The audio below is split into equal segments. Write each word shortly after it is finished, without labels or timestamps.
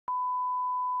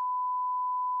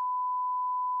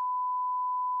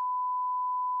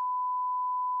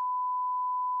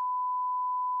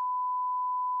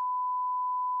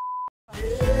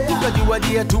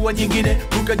tukajiwadia tuwa nyingine,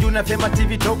 Ruka Juu na Fema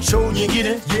TV Talk Show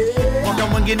nyingine. Mwaka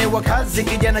mwingine wa kazi,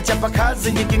 kijana chapa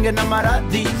kazi, jikinge na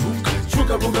maradhi.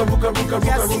 Ruka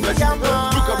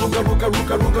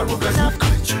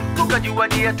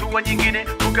tukajiwadia tuwa nyingine,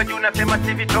 Ruka Juu na Fema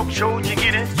TV Talk Show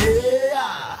nyingine.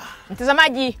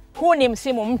 Mtazamaji, huu ni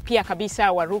msimu mpya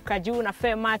kabisa wa Ruka Juu na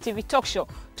Fema TV Talk Show.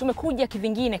 Tumekuja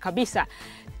kivingine kabisa.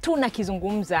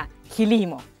 Tunakizungumza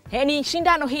kilimo. Ni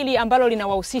shindano hili ambalo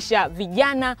linawahusisha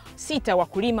vijana 6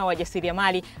 wakulima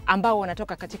wajasiriamali ambao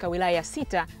wanatoka katika wilaya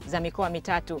 6 za mikoa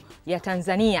mitatu ya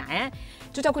Tanzania.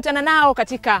 Tutakutana nao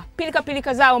katika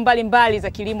pilika zao mbalimbali za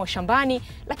kilimo shambani,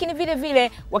 lakini vile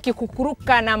vile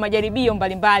wakikukuruka na majaribio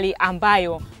mbalimbali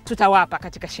ambayo tutawapa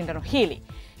katika shindano hili.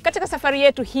 Katika safari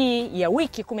yetu hii ya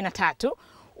wiki 13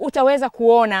 utaweza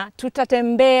kuona,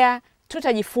 tutatembea,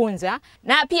 tutajifunza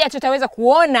na pia tutaweza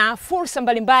kuona fursa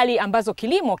mbalimbali ambazo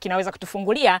kilimo kinaweza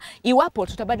kutufungulia iwapo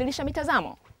tutabadilisha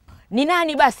mitazamo. Ni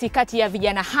nani basi kati ya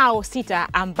vijana hao 6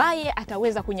 ambaye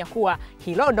ataweza kunyakua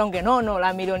hilo donge nono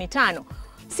la milioni 5?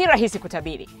 Si rahisi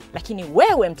kutabiri, lakini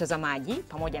wewe mtazamaji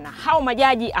pamoja na hao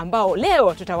majaji ambao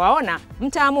leo tutawaona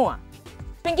mtaamua.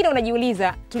 Pengine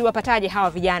unajiuliza, tuliwapataje hawa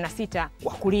vijana 6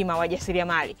 wakulima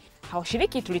wajasiriamali?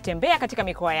 Hawashiriki tulitembea katika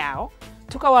mikoa yao,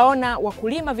 tukawaona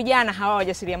wakulima vijana hawa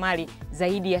wajasiriamali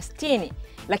zaidi ya 60.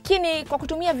 Lakini kwa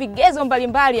kutumia vigezo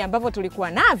mbalimbali ambavyo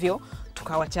tulikuwa navyo,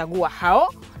 tukawachagua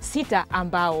hao 6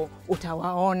 ambao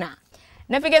utawaona.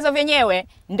 Na vigezo vyenyewe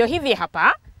ndio hivi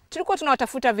hapa. Tulikuwa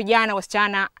tunawatafuta vijana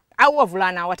wasichana au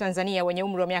wavulana wa Tanzania wenye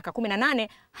umri wa miaka 18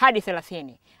 hadi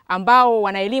 30 ambao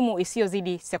wana elimu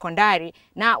isiyozidi sekondari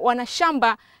na wana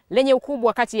shamba lenye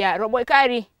ukubwa kati ya robo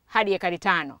ekari hadi ekari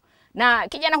 5. Na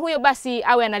kijana huyo basi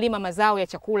awe analima mazao ya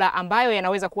chakula ambayo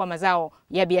yanaweza kuwa mazao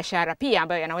ya biashara pia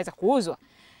ambayo yanaweza kuuzwa.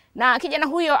 Na kijana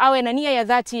huyo awe na nia ya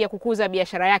dhati ya kukuza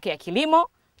biashara yake ya kilimo,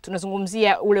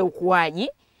 tunazungumzia ule ukuaji.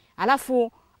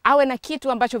 Alafu awe na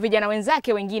kitu ambacho vijana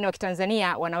wenzake wengine wa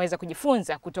Kitanzania wanaweza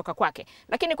kujifunza kutoka kwake.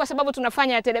 Lakini kwa sababu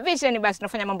tunafanya television, basi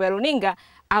tunafanya mambo ya runinga,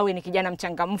 awe ni kijana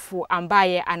mchangamfu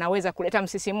ambaye anaweza kuleta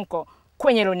msisimko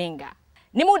kwenye runinga.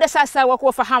 Ni muda sasa wa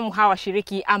kuwafahamu hawa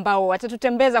washiriki ambao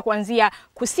watatutembeza kuanzia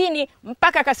kusini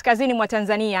mpaka kaskazini mwa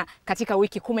Tanzania katika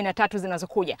wiki 13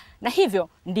 zinazokuja. Na hivyo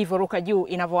ndivyo Ruka Juu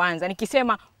inavyoanza.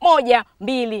 Nikisema 1,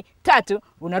 2, 3,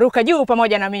 unaruka juu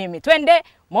pamoja na mimi. Twende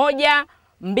 1,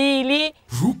 2,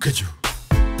 Ruka Juu.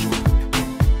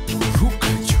 Ruka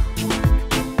Juu.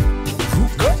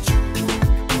 Ruka Juu.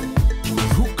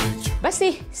 Ruka Juu.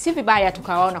 Basi si vibaya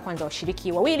tukawaona kwanza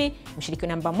washiriki wawili, mshiriki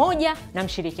namba 1 na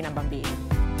mshiriki namba 2.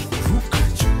 Ruka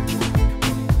Juu.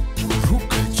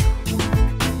 Ruka Juu.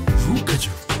 Ruka Juu.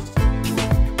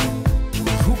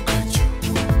 Ruka Juu.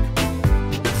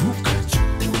 Ruka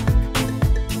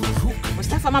Juu.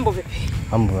 Mustafa, mambo vipi?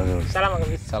 Mambo mazuri. Salama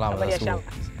kabisa. Salama. Habari ya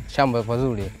shamba? Shamba iko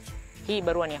nzuri. Hii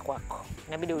barua ni ya kwako.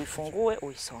 Inabidi uifungue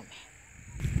uisome.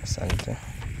 Asante.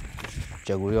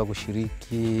 Kuchaguliwa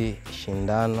kushiriki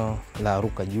shindano la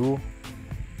Ruka Juu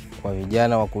kwa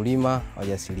vijana wakulima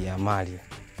wajasiriamali.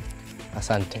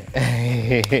 Asante.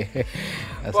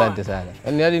 Asante sana.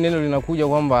 Yaani hadi neno linakuja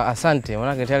kwamba asante,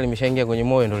 maana tayari limeshaingia kwenye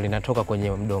moyo ndio linatoka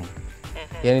kwenye mdomo.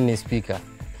 Yaani ni speaker.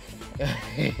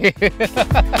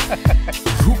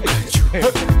 Ruka Juu.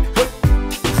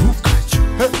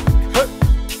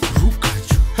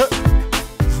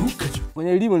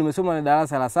 Kwenye elimu nimesoma na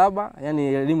darasa la 7, yani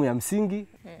elimu ya msingi.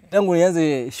 Tangu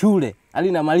nianze shule,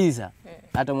 hadi namaliza.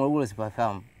 Hata Morogoro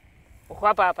sipafahamu. Uko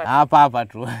hapa? Hapa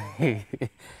tu.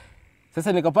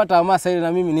 Sasa nikapata hamasa ile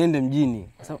na mimi niende mjini.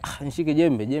 Sasa nishike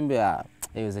jembe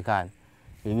haiwezekani.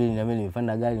 Mimi na mimi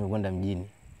nimepanda gari nimekwenda mjini.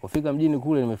 Kufika mjini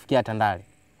kule nimefikia Tandale.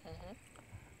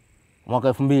 Mwaka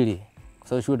 2000. Kwa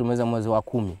sababu shule tumeweza mwezi wa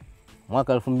 10.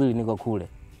 Mwaka 2000 niko kule.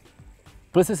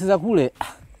 Process za kule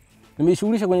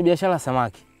nimejishughulisha kwenye biashara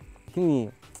samaki. Lakini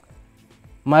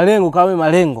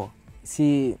malengo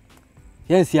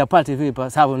yani siyapate vile kwa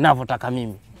sababu ninavyotaka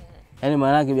mimi. Yani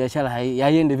maana yake biashara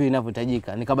haiende vile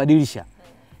inavyohitajika. Nikabadilisha.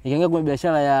 Nikaingia kwenye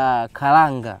biashara ya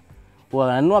karanga.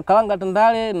 Nanunua karanga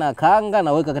Tandale na kaanga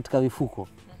naweka katika vifuko.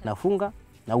 Nafunga,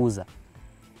 nauza.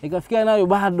 Nikafikia nayo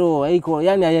bado haiko,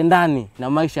 yani haiendani na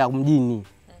maisha ya mjini.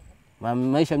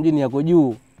 Maisha mjini yako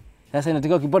juu. Sasa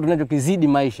inatakiwa kipato tunachokizidi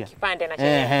maisha. Kipande na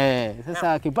chenye.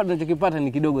 Sasa kipato tunachokipata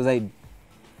ni kidogo zaidi.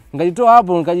 Nikajitoa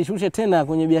hapo nikajishughulisha tena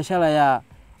kwenye biashara ya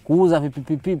kuuza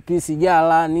vipipipi,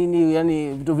 sigara, nini,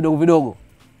 yani vitu vidogo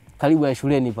karibu ya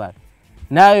shuleni pale.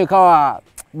 Nayo ikawa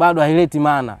bado haileti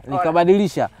maana.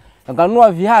 Nikabadilisha.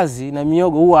 Nikanunua viazi na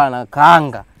miogo huwa na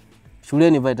kaanga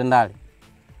shuleni pale Tandale.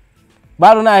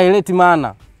 Bado na haileti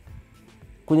maana.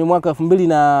 Kwenye mwaka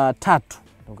 2003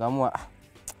 nikaamua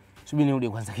subiri nirudi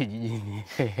kwanza kijijini.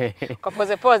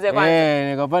 Kapoze kwanza.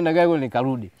 Nikapanda gari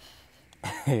nikarudi.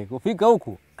 Kufika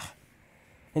huku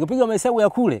nikapiga mahesabu ya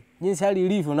kule jinsi hali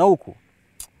ilivyo na huku.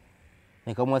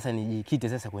 Nikaamua sasa nijikite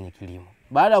sasa kwenye kilimo.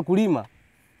 Baada ya kulima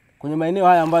kwenye maeneo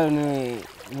haya ambayo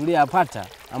niliyapata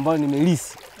ambayo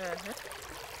nimelisi.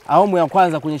 Awamu ya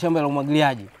kwanza kwenye shamba la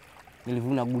umwagiliaji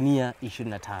nilivuna gunia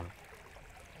 25.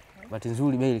 Bahati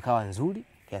nzuri bei ikawa nzuri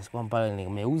kiasi kwamba pale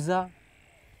nimeuza,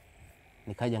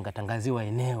 nikaja nikatangaziwa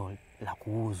eneo la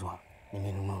kuuzwa,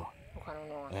 nimenunua.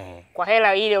 Ukanunua. Kwa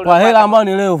hela ile ulipata? Kwa hela ambayo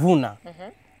niliyovuna.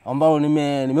 Ambao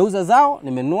nimeuza zao,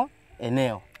 nimenunua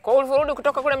eneo. Kwa hiyo ulirudi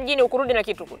kutoka kule mjini ukurudi na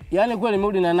kitu kule? Yaani kule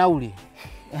nimerudi na nauli.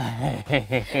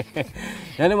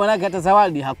 Yaani maana hata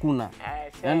zawadi hakuna.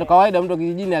 Yaani kawaida mtu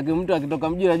kijijini mtu akitoka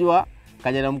mjini anajua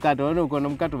kaja na mkato, wewe uko na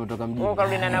mkato umetoka mjini. Wewe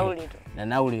ukarudi na nauli tu. Na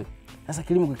nauli. Sasa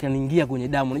kilimo kikaniingia kwenye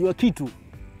damu. Unajua kitu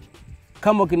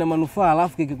kama kina manufaa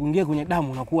alafu kikikuingia kwenye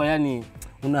damu unakuwa yani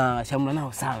unashamla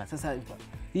nao sana. Sasa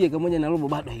hii kama na robo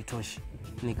bado haitoshi.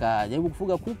 Nikajaribu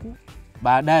kufuga kuku.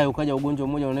 Baadaye ukaja ugonjwa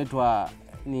mmoja unaitwa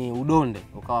ni udonde,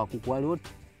 ukawa kuku wale wote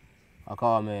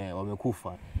wakawa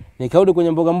wamekufa. Nikarudi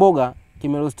kwenye mboga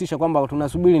kimerostisha kwamba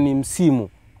tunasubiri ni msimu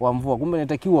wa mvua. Kumbe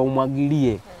inatakiwa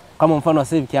umwagilie. Kama mfano wa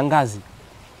sasa hivi kiangazi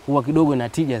huwa kidogo na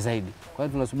tija zaidi. Kwa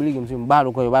hiyo tunasubiri msimu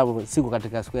bado, kwa hiyo bado siku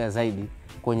katika siku ya zaidi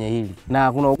kwenye hili.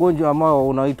 Na kuna ugonjwa ambao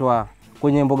unaitwa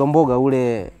kwenye mboga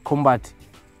ule combat.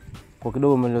 Kwa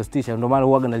kidogo umerostisha, ndio maana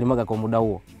huaga nalimaga kwa muda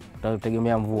huo.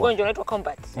 Tutategemea mvua. Ugonjwa unaitwa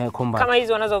combat. Combat. Kama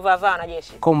hizo wanazovaa na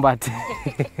jeshi. Combat.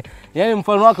 Yaani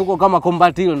mfano wake uko kama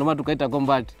combat hilo ndio maana tukaita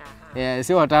combat.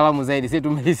 Sio wataalamu zaidi, sisi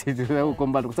tumelisi tu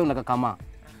combat kwa sababu unakakama.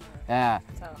 Sawa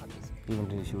kabisa. Hiyo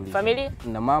ndio shughuli. Familia?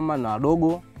 Na mama na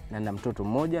wadogo na mtoto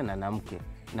mmoja na mke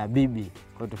na bibi.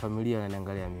 Kwa hiyo familia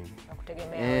wananiangalia mimi.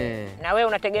 Nakutegemea. Na wewe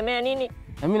unategemea nini?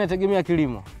 Na mimi nategemea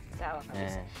kilimo. Sawa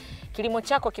kabisa. Kilimo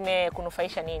chako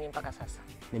kimekunufaisha nini mpaka sasa?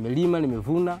 Nimelima,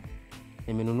 nimevuna,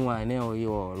 nimenunua eneo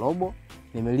hiyo robo,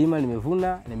 nimelima,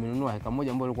 nimevuna, nimenunua heka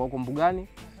moja ambayo ilikuwa huko mbugani.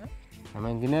 Na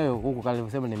mengineyo huko kale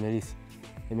kusema nimelisi.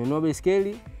 Nimenunua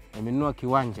baiskeli, nimenunua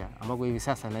kiwanja ambako hivi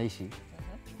sasa naishi.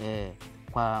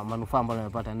 Kwa manufaa ambayo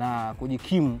nimepata na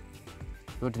kujikimu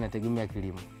yote nategemea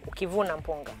kilimo. Ukivuna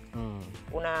mpunga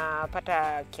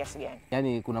unapata kiasi gani?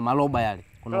 Yaani kuna maloba yale.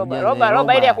 Kuna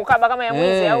roba ile ya kukaba kama ya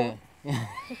mwizi au?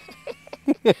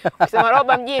 Ukisema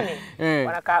roba mjini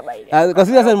wanakaba ile. Kwa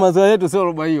sasa ni mazoea yetu sio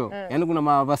roba hiyo. Yaani kuna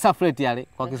mavasafleti yale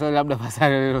kwa Kiswahili labda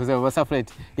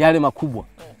vasafleti yale makubwa.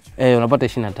 Unapata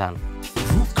 25.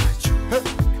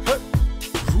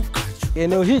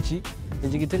 Eneo hichi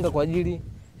nijikitenga kwa ajili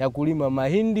ya kulima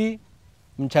mahindi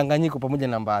mchanganyiko pamoja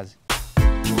na mbazi.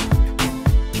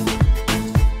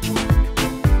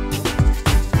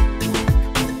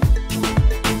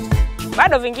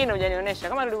 Bado vingine hujanionyesha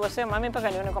kama nilivyosema, mimi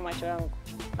mpaka nione kwa macho yangu.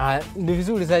 Ni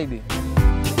vizuri zaidi.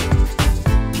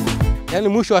 Yaani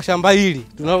mwisho wa shamba hili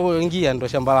tunapoingia ndo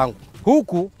shamba langu.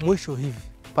 Huku mwisho hivi.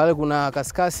 Pale kuna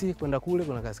kaskasi, kwenda kule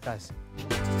kuna kaskasi.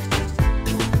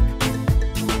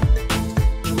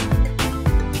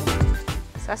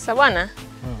 Sasa bwana,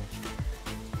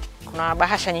 kuna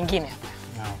bahasha nyingine hapa.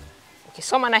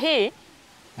 Ukisoma na hii,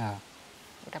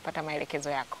 utapata maelekezo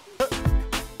yako.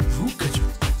 Ruka Juu.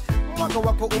 Mwaka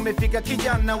wako umefika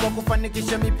kijana wa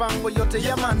kufanikisha mipango yote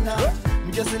ya maana.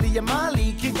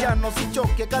 Mjasiriamali kijana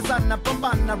usichoke, kazana,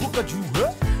 pambana. Ruka Juu.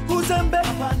 Uzembe,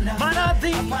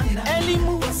 maradhi,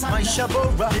 elimu, maisha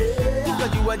bora. Ruka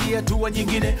Juu hadi hatua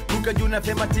nyingine. Ruka Juu na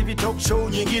Fema TV Show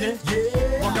nyingine.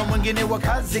 Mwaka mwingine wa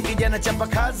kazi, kijana chapa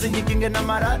kazi, jikinge na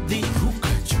maradhi. Ruka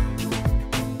Juu.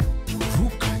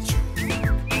 Ruka Juu.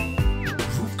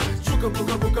 Ruka Juu.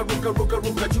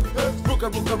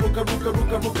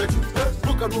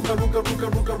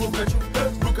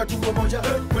 Ruka tu pamoja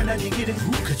kwenda nyingine.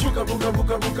 Ruka Juu.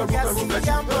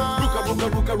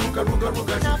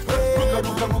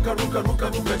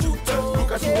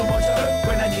 Ruka tu pamoja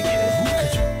kwenda nyingine.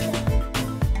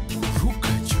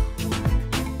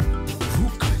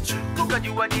 Ruka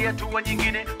Juu hadi hatua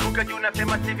nyingine. Ruka Juu na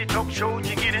Fema TV Show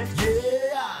nyingine.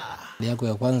 Yako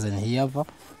ya kwanza ni hii hapa.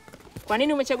 Kwa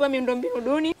nini umechagua miundombinu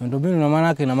duni? Miundombinu na maana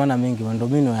yake ina maana mingi.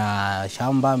 Miundombinu ya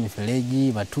shamba,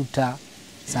 mifereji, matuta,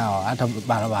 sawa, hata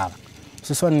barabara.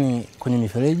 Hususan kwenye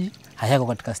mifereji hayako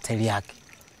katika staili yake.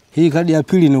 Hii kadi ya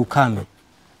pili ni ukame.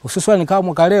 Hususan kama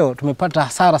mwaka leo tumepata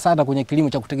hasara sana kwenye kilimo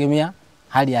cha kutegemea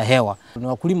hali ya hewa. Ni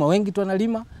wakulima wengi tu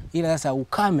wanalima, ila sasa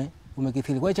ukame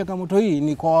umekithiri. Kwa hiyo changamoto hii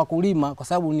ni kwa wakulima kwa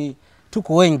sababu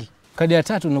tuko wengi. Kadi ya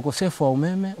tatu ni ukosefu wa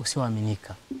umeme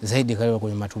usioaminika. Zaidi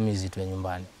kwenye matumizi tu ya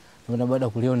nyumbani. Na baada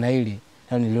ya kuliona hili,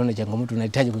 niliona changamoto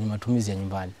tunahitaji kwenye matumizi ya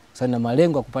nyumbani. Sasa na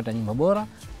malengo ya kupata nyumba bora na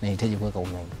nahitaji kuweka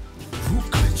umeme.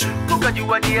 Ruka Juu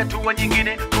hadi hatua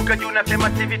nyingine, Ruka Juu na Fema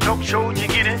TV Talk Show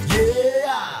nyingine.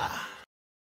 Yeah.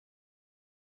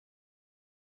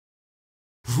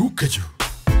 Ruka Juu.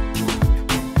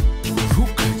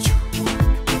 Ruka Juu.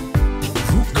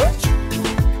 Ruka Juu.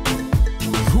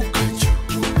 Ruka Juu.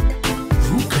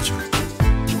 Ruka Juu.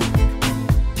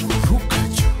 Ruka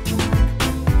Juu.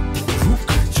 Ruka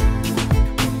Juu.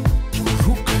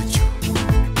 Ruka Juu.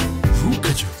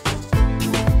 Ruka Juu.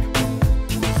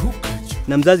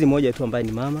 Na mzazi mmoja tu ambaye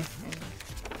ni mama.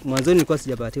 Mwanzo nilikuwa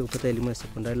sijabahatika kupata elimu ya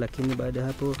sekondari, lakini baada ya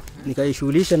hapo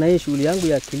nikaishughulisha na hii shughuli yangu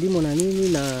ya kilimo na nini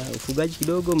na ufugaji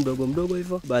kidogo mdogo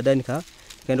hivyo. Baadaye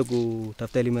nikaenda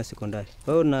kutafuta elimu ya sekondari.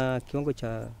 Kwa hiyo na kiwango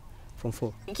cha form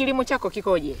 4. Kilimo chako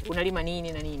kikoje? Unalima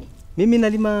nini na nini? Mimi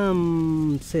nalima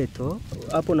mseto.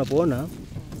 Hapo unapoona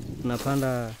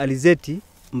napanda alizeti,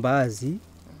 mbaazi,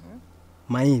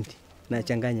 mahindi na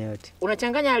changanya yote.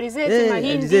 Unachanganya alizeti,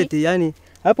 mahindi? Alizeti, yani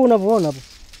hapo unavyoona hapo.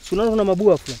 Unaona kuna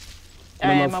mabua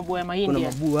fulani. Mabua ya mahindi.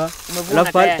 Kuna mabua.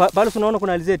 Alafu pale unaona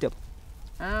kuna alizeti hapo.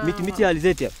 Miti ya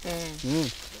alizeti hapo.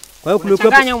 Kwa hiyo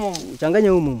kulikuwa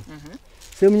changanya humo.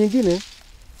 Sehemu nyingine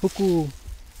huku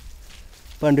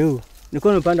pande huu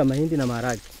nilikuwa nimepanda mahindi na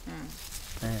maharage.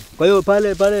 Kwa hiyo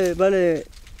pale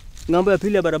ngambo ya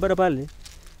pili ya barabara pale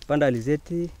panda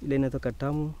alizeti, ile inatoka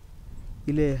tamu,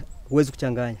 ile huwezi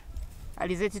kuchanganya.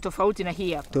 Alizeti tofauti na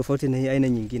hii hapa. Tofauti na hii aina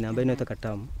nyingine ambayo inatoka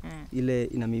tamu. Ile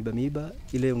ina miiba,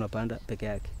 ile unapanda peke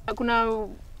yake. Kuna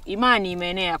imani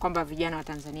imeenea kwamba vijana wa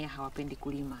Tanzania hawapendi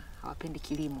kulima, hawapendi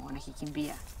kilimo,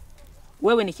 wanakikimbia.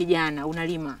 Wewe ni kijana,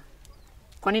 unalima.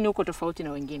 Kwa nini uko tofauti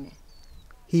na wengine?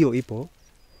 Hiyo ipo.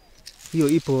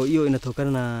 Hiyo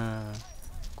inatokana na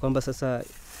kwamba sasa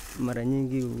mara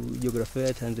nyingi jiografia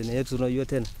ya Tanzania yetu unajua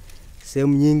tena.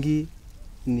 Sehemu nyingi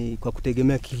ni kwa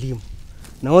kutegemea kilimo.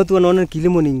 Na watu wanaona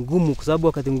kilimo ni ngumu kwa sababu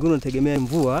wakati mwingine unategemea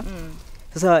mvua.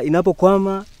 Sasa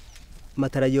inapokwama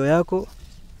matarajio yako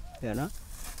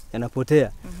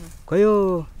yanapotea. Kwa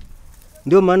hiyo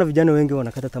ndio maana vijana wengi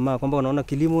wanakata tamaa kwamba wanaona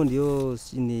kilimo ndio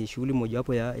ni shughuli moja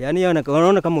wapo yani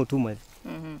wanaona kama utumwa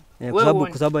hivi. Kwa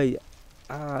sababu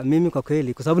mimi kwa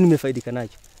kweli kwa sababu nimefaidika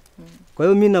nacho. Kwa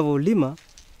hiyo mimi ninavyolima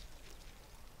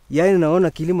yani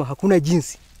naona kilimo hakuna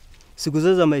jinsi. Siku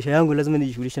zote za maisha yangu lazima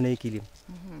nijishughulishe na hii kilimo.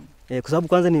 Kwa sababu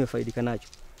kwanza nimefaidika nacho.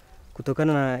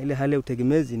 Kutokana na ile hali ya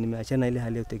utegemezi nimeachana na ile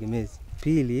hali ya utegemezi.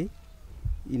 Pili,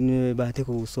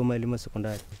 nimebahatika kusoma elimu ya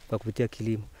sekondari kwa kupitia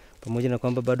kilimo. Pamoja na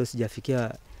kwamba bado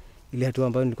sijafikia ile hatua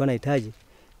ambayo nilikuwa nahitaji,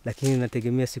 lakini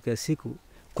nategemea siku ya siku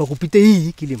kwa kupitia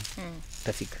hii kilimo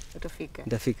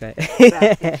Utafika.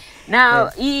 Na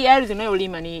hii ardhi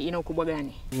unayolima ina ukubwa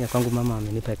gani? Mimi kwangu mama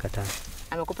amenipa eka 5.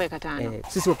 Amekupa eka 5.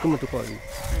 Sisi wakulima tuko wawili.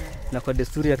 Na kwa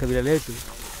desturi ya kabila letu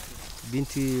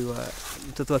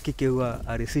mtoto wa kike huwa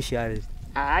arithishi ardhi.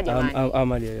 Jamani.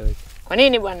 Amali yoyote. Kwa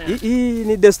nini bwana? Hii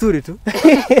ni desturi tu.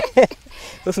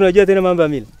 Sasa unajua tena mambo ya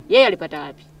mila. Yeye alipata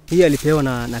wapi? Hii alipewa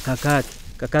na kakake.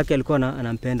 Kakake alikuwa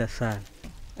anampenda sana.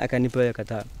 Akanipa eka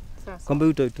 5. Kwamba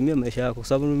utatumia maisha yako kwa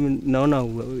sababu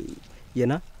naona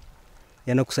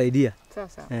yanakusaidia.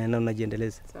 Na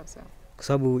unajiendeleza. Kwa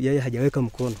sababu yeye hajaweka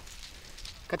mkono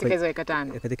katika hizo eka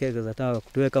 5. Katika hizo eka 5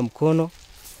 kutuweka mkono.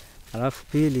 Alafu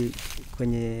pili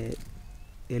kwenye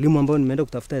elimu ambayo nimeenda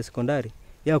kutafuta ya sekondari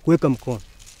ya kuweka mkono.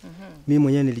 Mimi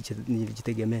mwenyewe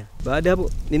nilijitegemea. Baada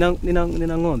hapo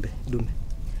nina ng'ombe dume.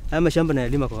 Haya mashamba na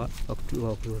elima kwa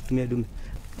kutumia dume.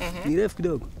 Ni refu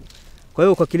kidogo. Kwa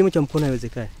hiyo kwa kilimo cha mkono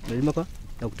haiwezekani. Nalima kwa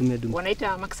kutumia dume.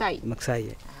 Wanaita maksai.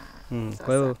 Maksai.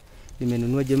 Kwa hiyo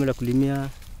nimenunua jembe la kulimia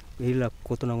ile la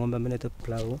kukota ng'ombe ambaye inaitwa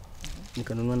plow.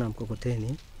 Nikanunua na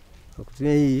mkokoteni. Kwa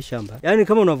kutumia hii shamba. Yaani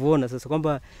kama unavyoona sasa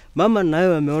kwamba mama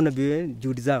naye ameona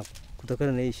juhudi zangu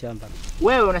kutokana na hii shamba.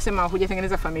 Wewe unasema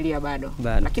hujatengeneza familia bado.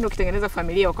 Lakini ukitengeneza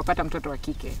familia ukapata mtoto wa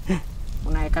kike.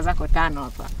 Una eka zako 5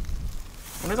 hapa.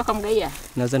 Unaweza kumgaia?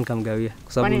 Naweza nikamgawia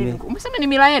kwa sababu mimi umesema ni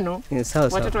mila yenu. Sawa.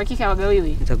 Watoto wa kike hawagawiwi.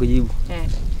 Nitakujibu.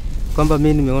 Kwamba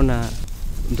mimi nimeona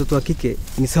mtoto wa kike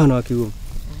ni sawa na wa kiume.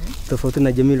 Tofauti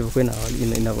na jamii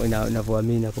ilivyokuwa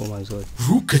inavyoamini hapo mwanzo.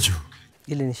 Ruka Juu.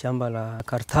 Ile ni shamba la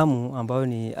kartamu ambayo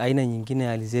ni aina nyingine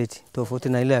ya alizeti. Tofauti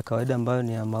na ile ya kawaida ambayo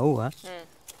ni ya maua.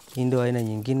 Hii ndio aina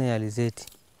nyingine ya alizeti.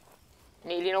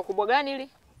 Ni lina ukubwa gani ile?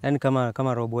 Yaani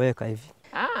kama robo eka hivi.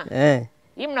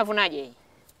 Hii mnavunaje hii?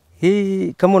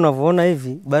 Hii kama unavyoona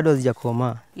hivi bado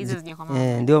hazijakomaa. Hizo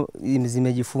hazijakomaa. Ndio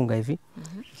zimejifunga hivi.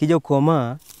 Ikija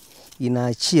kukomaa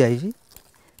inaachia hivi.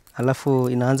 Alafu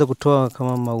inaanza kutoa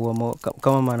kama maua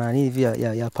kama manani hivi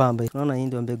ya pamba. Unaona hii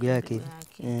ndio mbegu yake hivi.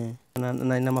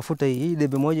 Na ina mafuta hii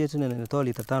debe moja tu inatoa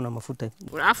lita 5 na mafuta.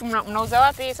 Alafu mnauza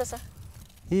wapi sasa?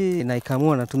 Hii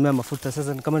naikamua natumia mafuta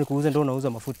sasa kama ni kuuza ndio unauza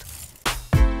mafuta.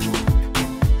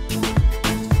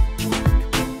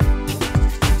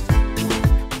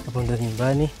 naenda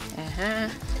nyumbani.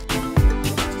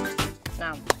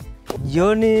 Naam.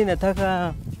 Jioni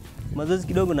nataka mazoezi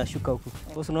kidogo na shuka huko.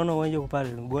 Kwa sababu unaona uwanja uko pale,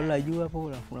 goli la juu hapo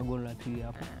na kuna goli la pili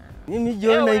hapo. Mimi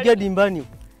jioni naingia dimbani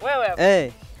huko.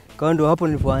 Wewe. Kwa ndo hapo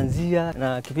nilipoanzia,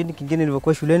 na kipindi kingine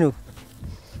nilipokuwa shuleni huko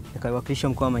nikawakilisha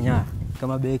mkoa wa Manyara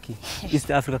kama beki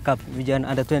East Africa Cup vijana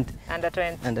under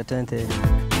 20.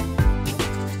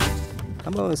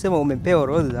 Kama unasema umepewa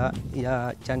orodha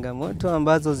ya changamoto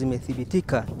ambazo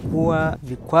zimethibitika kuwa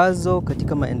vikwazo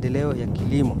katika maendeleo ya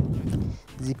kilimo.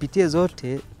 Zipitie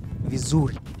zote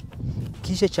vizuri.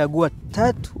 Kisha chagua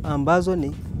 3 ambazo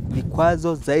ni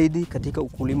vikwazo zaidi katika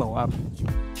ukulima wako.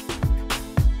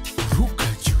 Ruka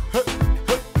Juu.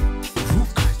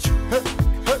 Ruka Juu.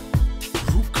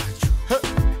 Ruka Juu.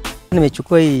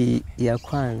 Nimechukua hii ya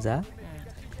kwanza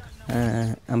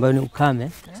ambayo ni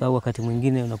ukame, sababu wakati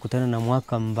mwingine unakutana na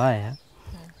mwaka mbaya,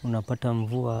 unapata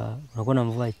mvua, unakuwa na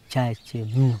mvua chache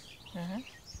mno.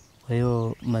 Kwa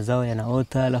hiyo mazao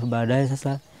yanaota, alafu baadaye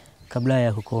sasa kabla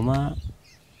ya kukomaa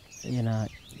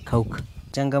yanakauka.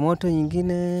 Changamoto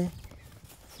nyingine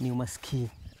ni umaskini.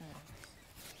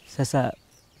 Sasa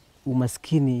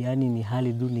umaskini yani ni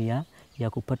hali duni ya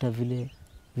kupata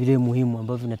vile muhimu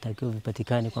ambavyo vinatakiwa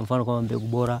vipatikane, kwa mfano kama mbegu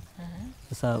bora.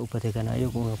 Sasa upatikana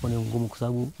hiyo unakuwa ni ngumu kwa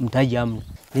sababu mtaji hamna.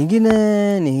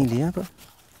 Lingine ni hili hapa.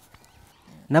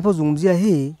 Napozungumzia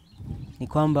hii ni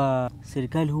kwamba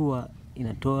serikali huwa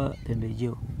inatoa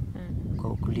pembejeo kwa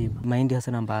wakulima. Mahindi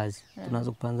hasa na mbaazi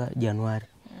tunaanza kupanda Januari.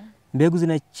 Mbegu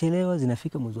zinachelewa,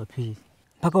 zinafika mwezi wa pili.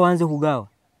 Mpaka waanze kugawa,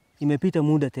 imepita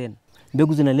muda tena.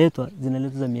 Mbegu zinaletwa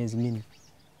za miezi mingi.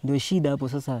 Ndio shida hapo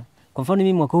sasa. Kwa mfano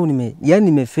mimi mwaka huu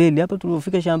nimefeli hapa,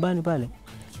 tulipofika shambani pale.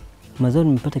 Mazao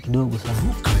nimepata kidogo sana.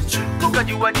 Ruka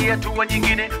Juu hadi hatua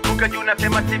nyingine. Ruka Juu na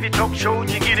Fema TV Show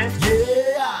nyingine.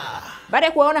 Baada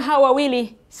ya kuwaona hao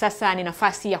wawili, sasa ni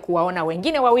nafasi ya kuwaona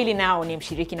wengine wawili, nao ni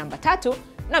mshiriki namba 3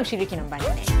 na mshiriki namba 4.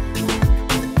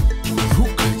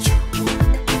 Ruka Juu.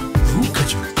 Ruka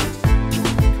Juu.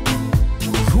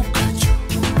 Ruka Juu. Ruka Juu.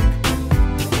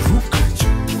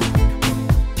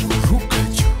 Ruka Juu. Ruka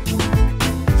Juu.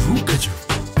 Ruka Juu.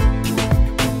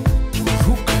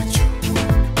 Ruka Juu. Ruka Juu.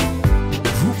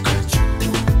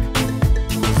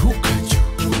 Ruka Juu.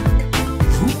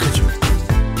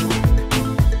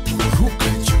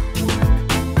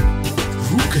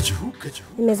 Ruka Juu. Ruka Juu.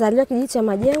 Nimezaliwa kijiji cha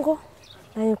Majengo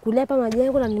na nikulia hapa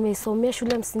Majengo na nimesomea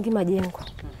shule ya msingi Majengo.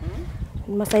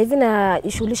 Sasa hivi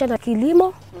najishughulisha na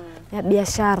kilimo na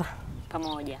biashara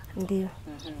Pamoja. ndio.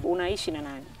 Unaishi na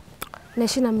nani?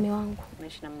 Naishi na mume wangu.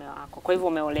 Unaishi na mume wako. Kwa hivyo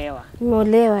umeolewa?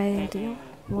 Nimeolewa ndio.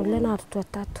 Nimeolewa na watoto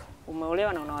 3.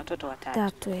 Umeolewa na una watoto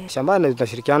 3. Shambani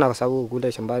tunashirikiana kwa sababu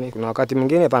kule shambani kuna wakati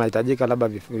mwingine panahitajika labda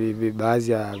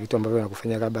baadhi ya vitu ambavyo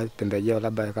vinakufanyia labda pembejeo,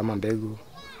 labda kama mbegu,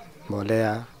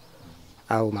 mbolea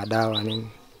au madawa nini.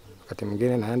 Wakati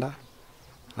mwingine naenda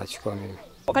nachukua mimi.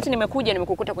 Wakati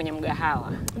nimekukuta kwenye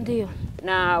mgahawa. Ndio.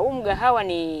 Na huu mgahawa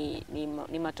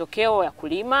ni matokeo ya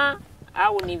kulima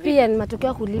au ni vipi? Pia ni matokeo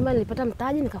ya kulima. Nilipata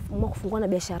mtaji nikaamua kufungua na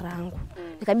biashara yangu.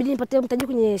 Nikabidi nipate mtaji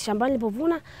kwenye shamba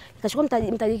nilipovuna, nikachukua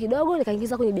mtaji kidogo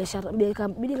nikaingiza kwenye biashara.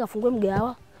 Ikabidi nikafungue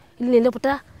mgahawa ili niendelee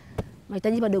kupata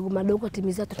mahitaji madogo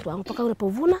kutimizia watoto wangu. Mpaka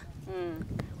unapovuna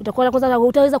utakuwa kwanza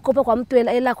utaweza kukopa kwa mtu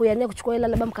hela kuyania kuchukua hela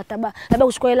labda mkataba, labda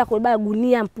kuchukua hela kwa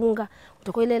gunia mpunga.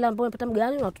 Utakuwa ile hela ambayo unapata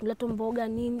mgahawani unatumia tu mboga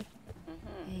nini.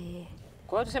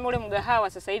 Kwa hiyo tuseme ule mgahawa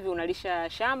sasa hivi unalisha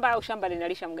shamba au shamba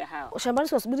linalisha mgahawa? Shambani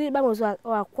tunasubiri baba mwezi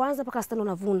wa kwanza mpaka 6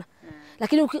 unavuna.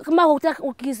 Lakini kama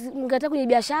unataka kwenye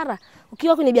biashara,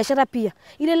 ukiwa kwenye biashara pia,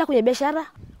 ile hela kwenye biashara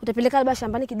utapeleka labda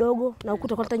shambani kidogo na huko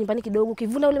utakuta nyumbani kidogo.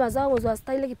 Ukivuna ule mazao mwezi wa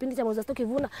 6 ile kipindi cha mwezi wa 6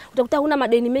 ukivuna, utakuta huna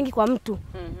madeni mengi kwa mtu.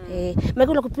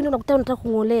 Maana ule kipindi unakuta unataka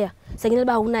kungolea. Sasa ingine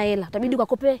labda huna hela. Utabidi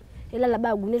ukakope hela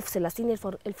labda gunia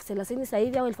 30,000 sasa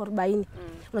hivi au 40,000.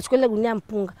 Unachukua ile gunia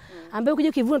mpunga. Ambaye ukija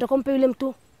ukivuna utakompa yule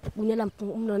mtu gunia la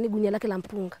mpunga, gunia lake la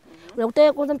mpunga.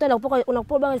 Unakuta kwanza mtu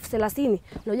unakupa baba 30,000,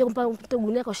 unakuja kumpa mtu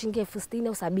gunia kwa shilingi 60,000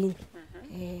 au 70.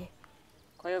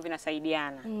 Kwa hiyo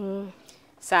vinasaidiana.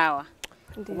 Sawa.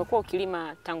 Umekuwa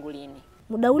ukilima tangu lini?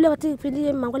 Muda ule wakati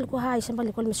pili mangu alikuwa hai, shamba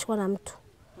lilikuwa limeshikwa na mtu.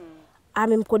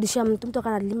 Amemkodisha mtu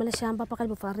akanalima ile shamba mpaka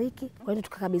alipofariki. Kwa hiyo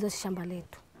tukakabidhiwa shamba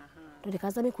letu. Ndio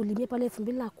nikaanza mimi kulimia pale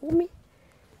 2010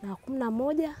 na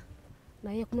 11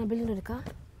 na yeye 12 ndio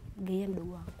nikagea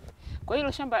mdogo wangu. Kwa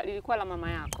hiyo shamba lilikuwa la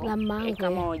mama yako? La mama,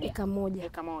 eka moja.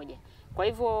 Eka moja. Kwa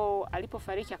hivyo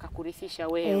alipofariki akakurithisha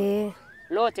wewe.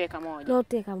 Lote eka moja.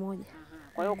 Lote eka moja.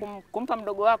 Kwa hiyo kumpa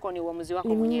mdogo wako ni uamuzi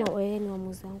wako mwenyewe? Ni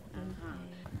uamuzi wangu.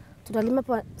 Tunalima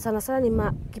sana ni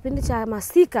kipindi cha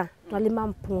masika tunalima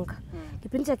mpunga.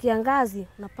 Kipindi cha kiangazi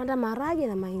unapanda maharage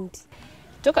na mahindi.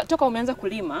 Toka umeanza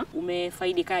kulima,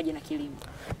 umefaidikaje na kilimo?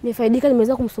 Nimefaidika,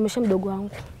 nimeweza kumsomesha mdogo wangu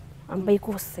ambaye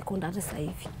yuko sekondari sasa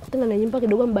hivi. Tena na nyumba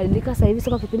kidogo mbadilika sasa hivi,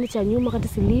 sio kipindi cha nyuma kati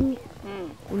silimi.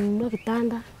 Ununua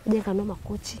kitanda, je kanunua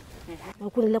makochi. Na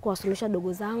kuendelea kuwasomesha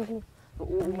dogo zangu.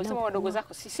 Umesema wadogo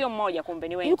zako sio mmoja, kumbe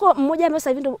ni wengi. Yuko mmoja ambaye sasa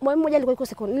hivi ndo mmoja alikuwa yuko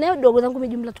sekondari. Leo dogo zangu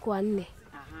jumla tuko 4.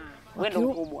 Wewe ndo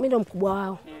mkubwa. Mimi ndo mkubwa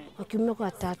wao. Wa kiume kwa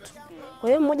 3. Kwa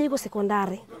hiyo mmoja yuko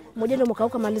sekondari, mmoja ndo mwaka huu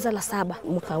kamaliza la 7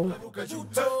 mwaka huu.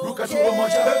 Ruka juu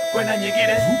moja kwenda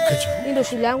nyingine. Hii ndo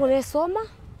shule yangu nimesoma.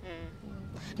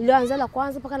 Nilianza la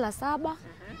kwanza mpaka la 7.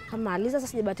 Kamaliza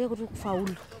sasa sijabahatika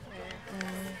kufaulu.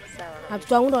 Sawa.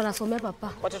 Watoto wangu ndo wanasomea papa.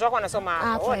 Watoto wako wanasoma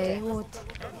hapa wote? Wote.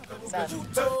 Sawa.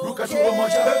 Ruka juu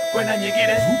moja kwenda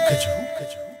nyingine.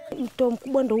 Mto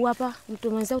mkubwa ndo hapa, mto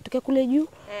mwanzo kutokea kule juu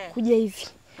kuja hivi.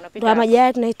 Unapita. Ndo maji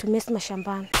haya tunaitumia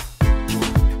mashambani.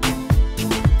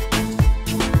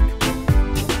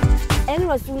 Yaani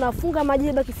unafunga maji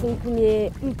yabaki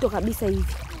kwenye mto kabisa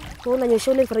hivi. Kwa hiyo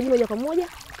unanyosha ule mfereji moja kwa moja,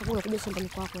 hapo unakuja shambani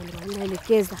kwako ndio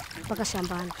unaelekeza mpaka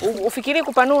shambani. Ufikiri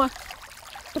kupanua?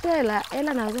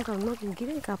 Hela naweza kununua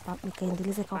kingine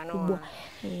nikaendeleza kwa kubwa.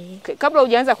 Kabla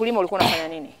hujaanza kulima ulikuwa unafanya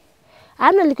nini?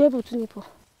 Hamna, nilikuwepo tu nipo.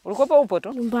 Ulikuwepo upo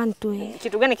tu? Nyumbani tu.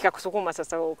 Kitu gani kikakusukuma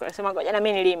sasa ukasema ngoja na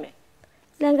mimi nilime?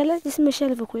 Naangalia jinsi maisha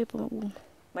yalivyokuwepo magumu.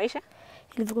 Maisha?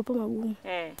 Yalivyokuwepo magumu.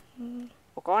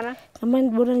 Ukaona? Kama ni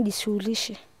bora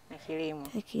nijishughulishe na kilimo.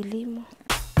 Na kilimo.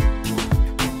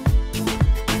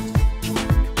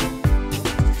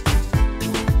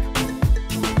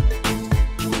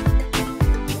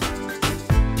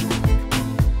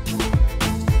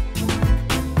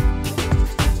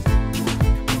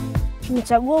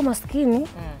 Nimechagua umaskini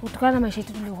kutokana na maisha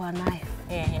yetu tuliokuwa nayo.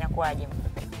 Inakuaje?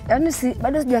 Yaani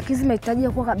bado sijakidhi mahitaji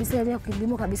ya kuwa kabisa ya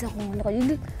kilimo kabisa kwa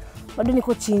ajili bado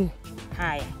niko chini.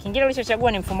 Haya, kingine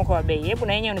ulichochagua ni mfumuko wa bei. Hebu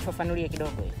na yenyewe unifafanulie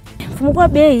kidogo hiyo. Mfumuko wa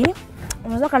bei,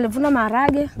 unaweza kalivuna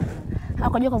maharage,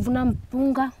 au kaja kuvuna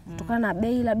mpunga kutokana na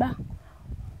bei labda.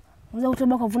 Unaweza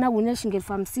kutoba kuvuna gunia shilingi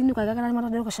 50,000 kwa kaka na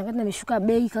mara kwa shangazi na imeshuka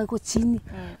bei iko chini.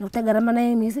 Na uta gharama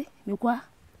naye miezi imekuwa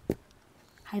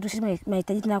haitoshi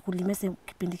mahitaji tena kulima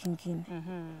kipindi kingine.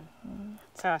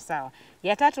 Sawa sawa.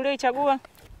 Ya tatu leo ichagua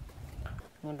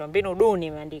miundombinu duni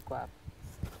imeandikwa hapa.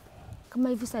 Kama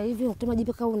hivi sasa hivi ukitema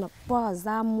jipe kama unapoa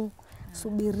zamu,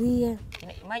 subirie.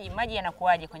 Maji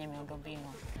yanakuaje kwenye miundombinu?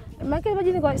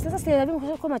 Maji ni kwa sasa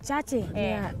hivi kwa machache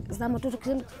ya zamu tu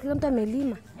kila mtu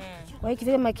amelima. Kwa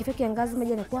hiyo kifika kiangazi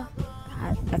maji yanakuwa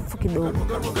hafifu kidogo.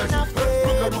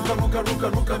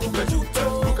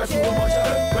 Ruka juu moja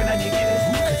kwenda nyingine.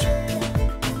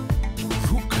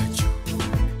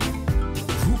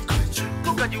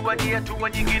 Ruka juu hadi hatua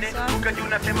nyingine. Ruka juu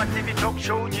na Fema TV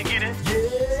Show nyingine.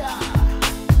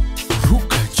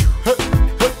 Ruka juu.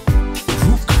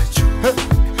 Ruka juu.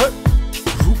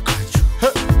 Ruka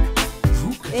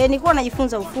juu. Nilikuwa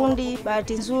najifunza ufundi,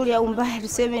 bahati nzuri au mbaya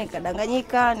tuseme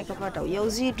nikadanganyika, nikapata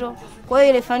ujauzito. Kwa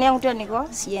hiyo ile fani yangu tena niko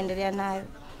siendelea nayo.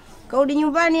 Kaudi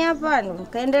nyumbani hapa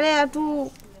nikaendelea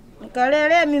tu,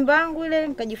 nikalelea mimba yangu ile,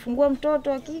 nikajifungua mtoto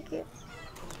wa kike.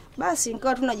 Basi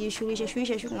nikawa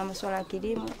tunajishughulisha na masuala ya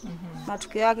kilimo.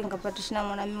 Matukio yake nikapata tena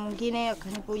mwanamume mwingine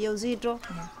akanipa ujauzito.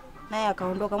 Naye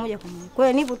akaondoka moja kwa moja. Kwa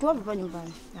hiyo nipo tu hapa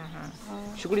nyumbani.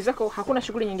 Shughuli zako hakuna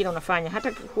shughuli nyingine unafanya?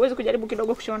 Hata huwezi kujaribu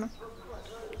kidogo kushona?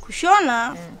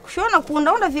 Kushona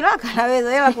kuunda viraka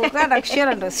naweza, ila kukata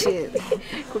kushona ndo siwezi.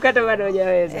 Kukata bado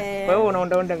hujaweza. Kwa hiyo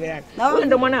unaunda viraka. Wewe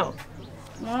ndo mwanao?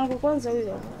 Mwanangu kwanza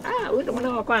huyo. Wewe ndo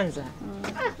mwanao wa kwanza.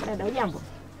 Dada ujambo?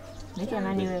 Naitwa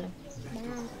nani wewe?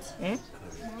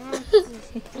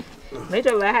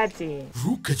 Naitwa Bahati.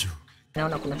 Ruka juu.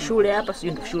 Naona kuna shule hapa,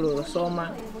 sio ndo shule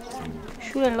ulosoma.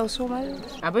 Shule nilosoma hiyo.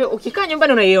 Hapo ukikaa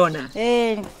nyumbani unaiona?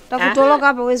 Utakutoroka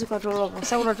hapa uwezi kutoroka.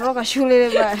 Sasa unatoroka shule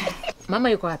ile bana. Mama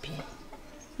yuko wapi?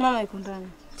 Mama yuko ndani.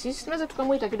 Sisi tunaweza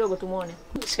tukamuita kidogo tumuone.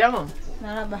 Shikamoo.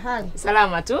 Na Bahati.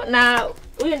 Salama tu. Na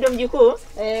huyu ndio mjukuu?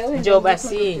 Huyu njoo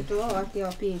basi. Mtoto wake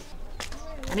wa pili.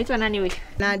 Anaitwa nani huyu?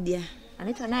 Nadia.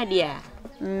 Anaitwa Nadia.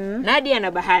 Nadia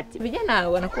na Bahati. Vijana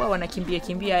wanakuwa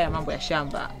wanakimbia haya mambo ya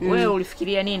shamba. Wewe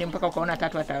ulifikiria nini mpaka ukaona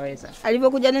tatu ataweza?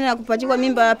 Alipokuja nene kupachikwa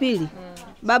mimba ya pili.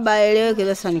 Baba aeleweke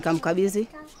sasa nikamkabidhi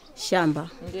shamba.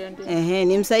 Ndio.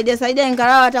 Nimsaidie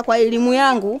ingalau hata kwa elimu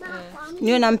yangu.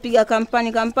 Niwe nampiga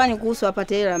kampani kuhusu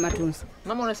apate hela ya matunzo.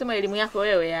 Mama unasema elimu yako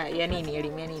wewe ya nini?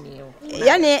 Elimu ya nini hiyo?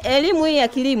 Yaani elimu hii ya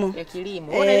kilimo. Ya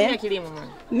kilimo. Wewe elimu ya kilimo mama?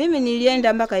 Mimi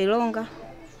nilienda mpaka Ilonga.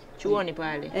 Chuoni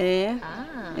pale?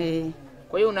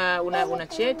 Kwa hiyo una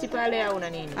cheti pale au una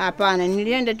nini? Hapana,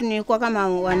 nilienda tu nilikuwa kama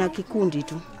wana kikundi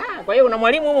tu. Kwa hiyo una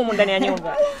mwalimu huko ndani ya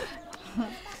nyumba.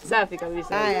 Safi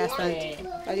kabisa. Haya, asante.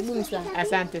 Karibuni sana.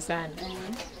 Asante sana.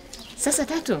 Sasa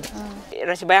tatu.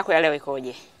 Ratiba yako ya leo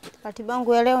ikoje? Ratiba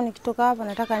yangu ya leo nikitoka hapa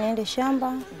nataka niende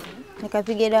shamba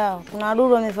nikapige dawa. Kuna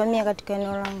wadudu wamevamia katika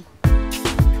eneo langu.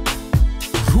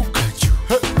 Ruka Juu.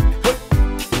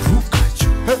 Ruka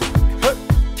Juu.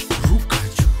 Ruka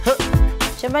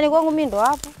Juu. Shambani kwangu mimi ndo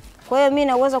hapo. Kwa hiyo mimi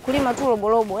naweza kulima tu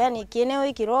robo, yani kieneo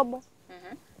hiki robo.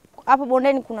 Hapo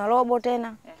bondeni kuna robo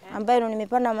tena ambayo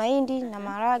nimepanda mahindi na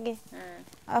maharage.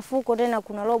 Afu huko tena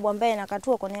kuna robo ambaye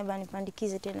nakatua kwa niaba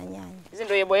nipandikize tena nyanya. Hizi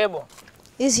ndio yebo.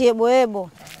 Hizi yebo.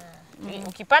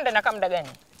 Ukipanda na kama muda gani?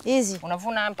 Hizi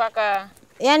Unavuna mpaka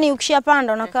yani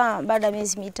ukishapanda unakaa baada ya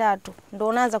miezi 3 ndio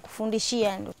unaanza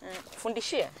kufundishia ndio.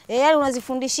 Kufundishia? Yani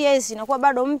unazifundishia hizi inakuwa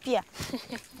bado mpya.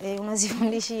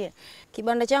 Unazifundishia.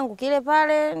 Kibanda changu kile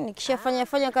pale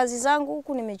nikishafanya kazi zangu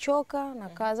huku nimechoka na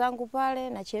kaa zangu pale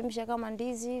nachemsha kama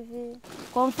ndizi hivi.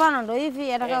 Kwa mfano ndio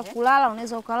hivi ataka kulala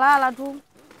unaweza ukalala tu.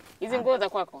 Hizi nguo za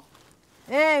kwako?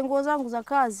 Nguo zangu za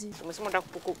kazi. Umesema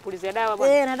unataka kupulizia dawa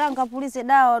bwana? Nataka nikapulize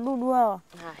dawa wadudu hawa.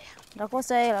 Haya.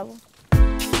 Ndakosa hela. Ruka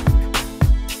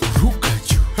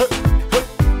Juu.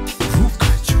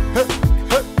 Ruka Juu.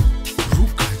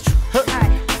 Ruka Juu.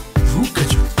 Ruka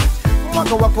Juu.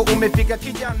 Mwaka wako umefika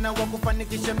kijana wa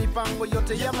kufanikisha mipango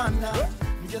yote ya maana.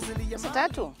 Sasa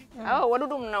tatu. Hao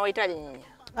wadudu mnawahitaji nyinyi?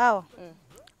 Hawa.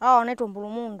 Hawa wanaitwa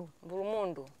mbulumundu.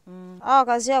 Mbulumundu. Hawa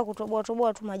kazi yao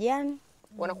kutoboa tu majani.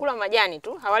 Wanakula majani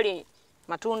tu, hawali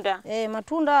matunda.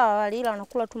 Matunda hawali ila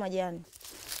wanakula tu majani.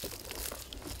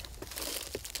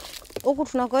 Huku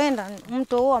tunakoenda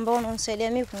mto huo ambao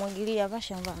unanisaidia mimi kumwagilia hapa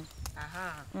shambani.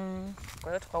 Aha.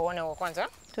 Kwa hiyo tukauone huo kwanza.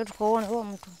 Tukaone huo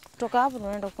mto. Kutoka hapo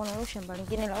tunaenda kuona huo shamba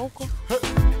lingine la huko.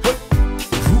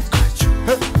 Ruka Juu.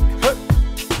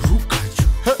 Ruka Juu.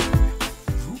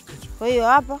 Kwa hiyo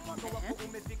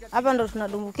hapa ndo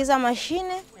tunadumbukiza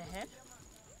mashine.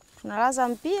 Tunalaza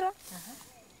mpira.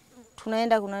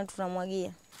 Tunaenda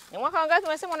tunamwagia. Ni mwaka wangapi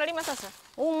umesema unalima sasa?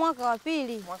 Huu mwaka wa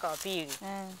pili. Mwaka wa pili.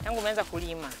 Tangu umeanza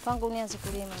kulima. Tangu nianze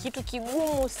kulima. Kitu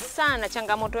kigumu sana,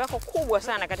 changamoto yako kubwa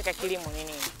sana katika kilimo ni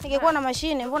nini? Ningekuwa na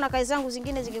mashine, mbona kazi zangu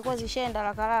zingine zingekuwa zishaenda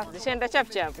haraka. Zishaenda chap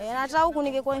chap. Na hata huku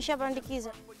ningekuwa nishapandikiza.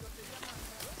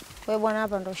 Kwa hiyo bwana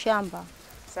hapa ndo shamba.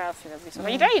 Safi kabisa.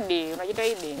 Unajitahidi.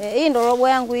 Hii ndo robo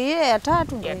yangu ile ya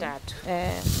 3 ndio. Ya 3.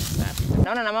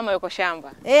 Naona na mama yuko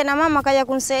shamba. Na mama kaja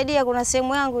kunisaidia, kuna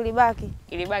sehemu yangu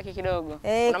ilibaki kidogo.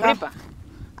 Unamlipa?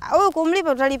 Huyu kumlipa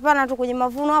tutalipana tu kwenye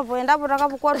mavuno hapo, endapo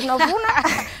tutakapokuwa tunavuna.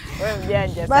 Wewe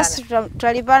mjanja sana. Basi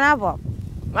tutalipana hapo.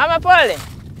 Mama pole.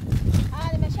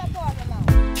 Nimeshapoa mama.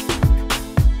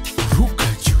 Ruka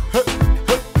Juu.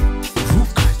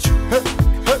 Ruka Juu.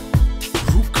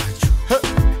 Ruka Juu.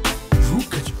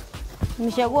 Ruka Juu.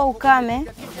 Nimechagua ukame.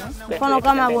 Mfano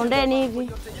kama bondeni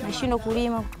hivi, nashindwa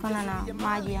kulima kutokana na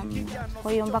maji ya mto.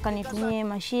 Kwa hiyo mpaka nitumie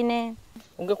mashine.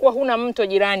 Ungekuwa huna mto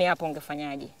jirani hapo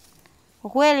ungefanyaje? Kwa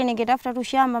kweli ningetafuta tu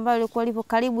shamba ambalo lilikuwa lipo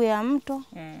karibu ya mto,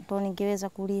 ndio ningeweza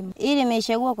kulima. Ili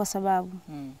nimechagua kwa sababu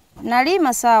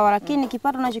nalima sawa, lakini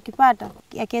kipato ninachokipata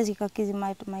hakiwezi kukidhi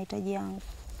mahitaji yangu.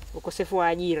 Ukosefu wa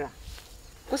ajira.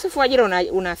 Ukosefu wa ajira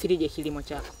unaathirije kilimo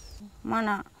chako?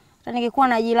 Maana hata ningekuwa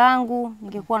na ajira yangu,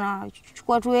 ningekuwa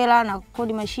nachukua tu hela na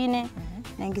kodi mashine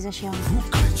naingiza shamba.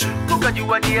 Ruka Juu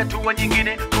hadi hatua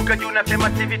nyingine. Ruka Juu na Fema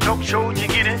TV Show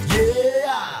nyingine.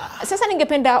 Sasa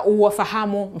ningependa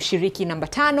uwafahamu mshiriki namba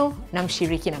 5 na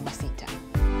mshiriki namba 6.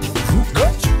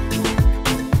 Ruka Juu.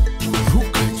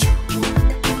 Ruka Juu.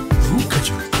 Ruka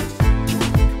Juu.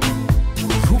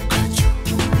 Ruka Juu.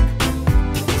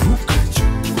 Ruka Juu.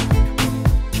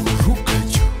 Ruka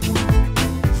Juu.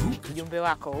 Ujumbe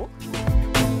wako huu.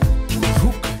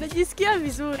 Najisikia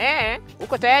vizuri.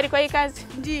 Uko tayari kwa hii kazi?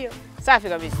 Ndio. Safi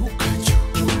kabisa. Ruka Juu.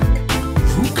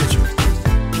 Ruka Juu.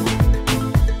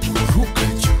 Ruka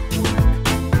Juu.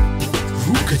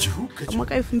 Ruka Juu.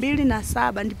 Mwaka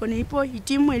 2007 ndipo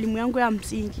nilipohitimu elimu yangu ya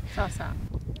msingi. Sawa.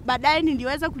 Baadaye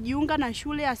niliweza kujiunga na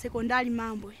shule ya sekondari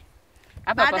Mambo.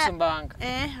 Hapa Sumbawanga.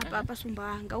 Hapa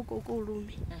Sumbawanga huko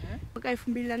Urumi. Mwaka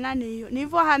 2008 hiyo.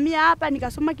 Nilipohamia hapa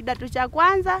nikasoma kidato cha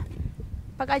kwanza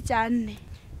mpaka cha 4.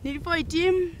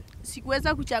 Nilipohitimu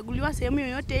sikuweza kuchaguliwa sehemu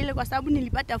yoyote ile kwa sababu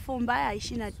nilipata fomu mbaya ya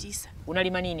 29.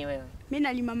 Unalima nini wewe? Mimi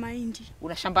nalima mahindi.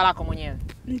 Una shamba lako mwenyewe?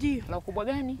 Ndio. La ukubwa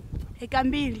gani? Eka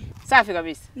 2. Safi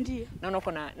kabisa. Ndio. Naona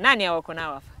uko na nani hao uko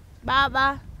nao hapa?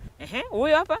 Baba.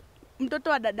 Huyu hapa? Mtoto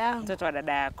wa dada yangu. Mtoto wa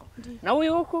dada yako. Ndiyo. Na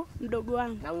huyu huku? Mdogo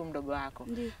wangu. Na huyu mdogo wako.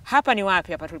 Ndiyo. Hapa ni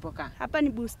wapi hapa tulipokaa? Hapa ni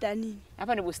bustanini.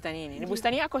 Hapa ni bustanini. Ni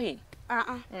bustani yako hii?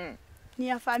 Ni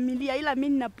ya familia ila mimi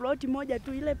nina ploti moja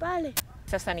tu ile pale.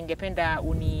 Sasa ningependa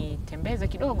unitembeze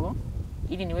kidogo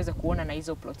ili niweze kuona na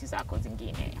hizo ploti zako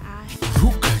zingine.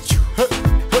 Ruka Juu.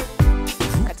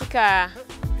 Katika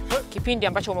kipindi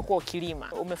ambacho umekuwa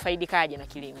ukilima, umefaidikaje na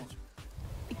kilimo?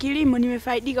 kilimo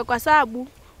nimefaidika kwa sababu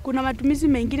kuna matumizi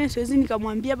mengine siwezi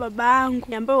nikamwambia baba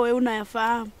yangu ambayo wewe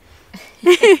unayafahamu.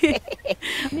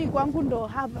 Mimi kwangu ndo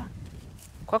hapa.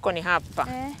 Kwako ni hapa.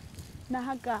 Na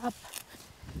hapa.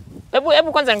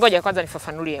 Hebu kwanza ngoja kwanza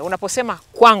nifafanulie. Unaposema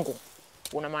kwangu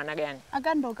una maana gani?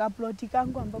 Aka ndo kaploti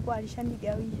kangu ambapo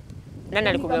alishanigawia. Nani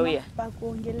alikugawia? Pa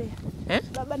kuongelea.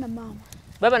 Baba na mama.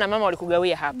 Baba na mama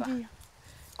walikugawia hapa. Ndiyo.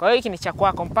 Kwa hiyo hiki ni cha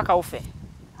kwako mpaka ufe?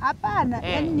 Hapana,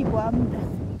 yani ni kwa muda.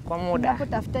 Kwa muda.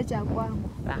 Unapotafuta cha kwangu.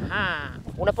 Aha.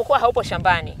 Unapokuwa haupo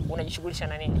shambani unajishughulisha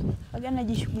na nini? Waga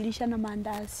najishughulisha na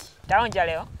maandazi. Taonja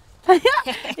leo?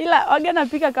 Ila waga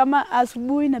napika kama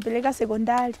asubuhi napeleka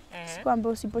sekondari. Siku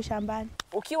ambayo usipo shambani.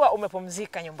 Ukiwa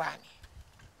umepumzika nyumbani.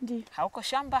 Ndiyo. Hauko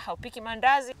shamba, haupiki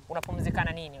mandazi, unapumzika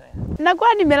na nini wewe?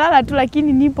 Nakuwa nimelala tu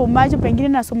lakini nipo macho, pengine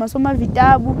nasoma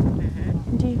vitabu.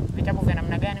 Ndiyo. Vitabu vya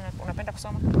namna gani unapenda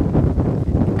kusoma?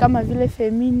 Kama vile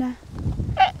Femina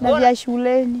na vya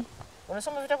shuleni.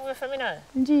 Unasoma vitabu vya Femina wewe?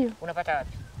 Ndiyo. Unapata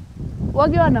wapi?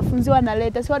 Wage wanafunzi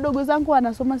wanaleta, si wadogo zangu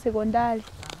wanasoma sekondari.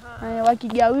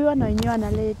 Wakigawiwa na wenyewe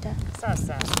wanaleta.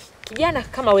 Sasa kijana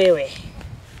kama wewe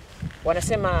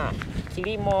wanasema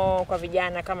kilimo kwa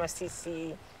vijana kama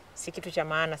sisi si kitu cha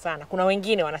maana sana. Kuna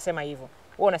wengine wanasema hivyo.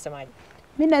 Wewe unasemaje?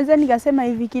 Mimi naweza nikasema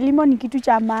hivi, kilimo ni kitu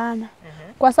cha maana.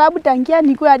 Kwa sababu tangia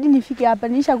niko hadi nifike hapa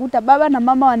nishakuta baba na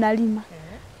mama wanalima.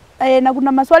 Na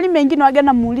kuna maswali mengine waga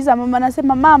namuuliza mama,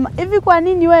 nasema mama, hivi kwa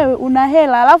nini wewe una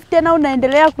hela alafu tena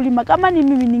unaendelea kulima? Kama ni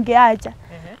mimi ningeacha.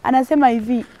 Anasema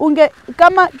hivi,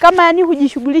 kama yani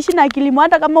hujishughulishi na kilimo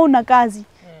hata kama una kazi.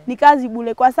 Ni kazi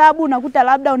bure kwa sababu unakuta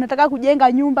labda unataka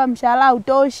kujenga nyumba, mshahara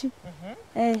hautoshi.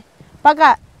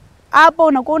 Paka hapo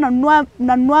unakuwa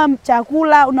unanunua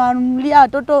chakula, unawanunulia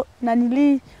watoto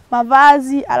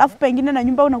mavazi, alafu pengine na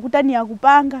nyumba unakuta ni ya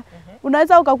kupanga.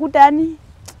 Unaweza ukakuta yani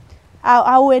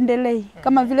hauendelei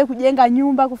kama vile kujenga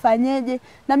nyumba kufanyeje.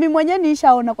 Na mimi mwenyewe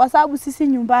nilishaona kwa sababu sisi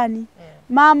nyumbani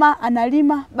mama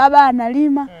analima, baba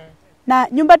analima na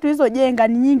nyumba tulizojenga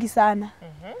ni nyingi sana.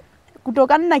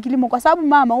 Kutokana na kilimo kwa sababu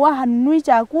mama huwa hanunui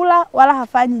chakula wala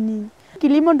hafanyi nini.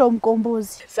 Kilimo ndo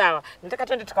mkombozi. Sawa. Nataka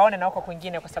twende tukaone na huko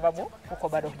kwingine kwa sababu huko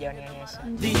bado hujanionyesha.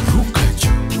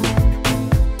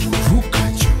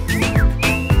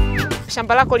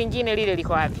 Shamba lako lingine lile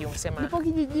liko wapi umesema? Lipo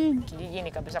kijijini.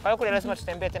 Kijijini kabisa. Kwa hiyo kule lazima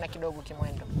tutembee tena kidogo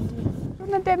kimwendo.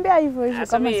 Tunatembea hivyo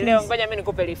kama sisi. Leo ngoja mimi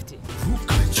nikupe lifti.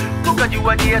 Ruka Juu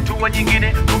hatua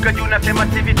nyingine, Ruka Juu na Fema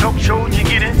TV Show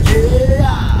nyingine.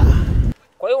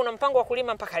 Kwa hiyo una mpango wa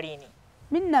kulima mpaka lini?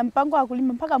 Mimi nina mpango wa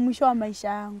kulima mpaka mwisho wa maisha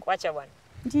yangu. Acha bwana.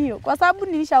 Ndiyo, kwa sababu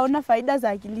nilishaona faida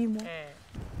za kilimo.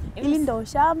 Hili ndo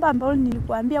shamba ambalo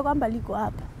nilikuambia kwamba liko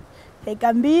hapa.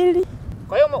 Eka 2.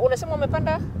 Kwa hiyo unasema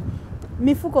umepanda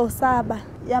mifuko 7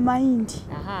 ya mahindi.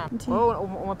 Kwa hiyo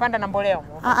umepanda na mbolea?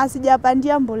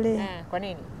 Sijapandia mbolea. Kwa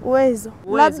nini? Uwezo.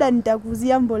 Labda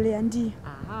nitakuzia mbolea ndio.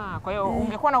 Kwa hiyo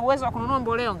ungekuwa na uwezo wa kununua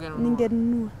mbolea ungenunua?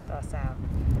 Ningenunua. Sawa.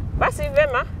 Basi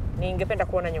vema, ningependa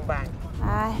kuona nyumbani.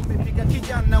 Umefika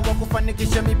kijana wa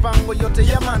kufanikisha mipango yote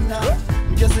ya maana.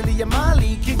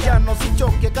 Mjasiriamali kijana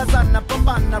usichoke, kazana,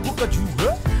 pambana, Ruka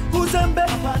Juu. Uzembe,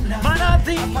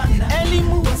 maradhi,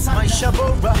 elimu, maisha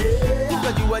bora.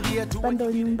 Ruka Juu hatua. Hapa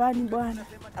ndo nyumbani bwana.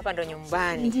 Hapa ndo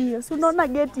nyumbani. Ndio, si unaona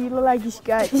geti hilo la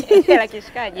kishikaji. La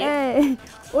kishikaji?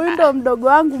 Huyu ndo mdogo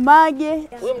wangu Mage.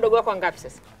 Huyu mdogo wako ngapi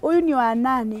sasa? Huyu ni wa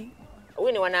 8.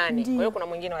 Huyu ni wa 8. Kwa hiyo kuna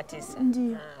mwingine wa 9.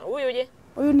 Ndio. Huyu je?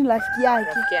 Huyu ni rafiki yake.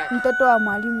 Mtoto wa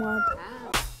mwalimu hapa.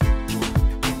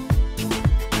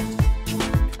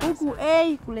 Huku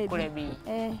A kule B.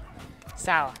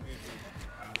 Sawa.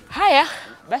 Haya,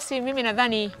 basi mimi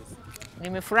nadhani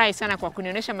nimefurahi sana kwa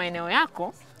kunionyesha maeneo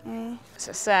yako.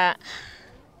 Sasa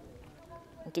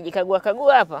nikijikagua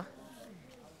hapa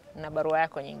na barua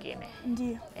yako nyingine.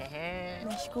 Ndio.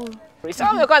 Nashukuru.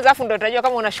 Isome kwanza afu ndo utajua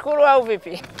kama unashukuru au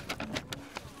vipi.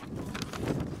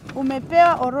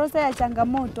 Umepewa orodha ya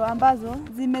changamoto ambazo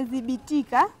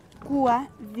zimedhibitika kuwa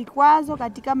vikwazo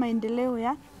katika maendeleo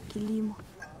ya kilimo.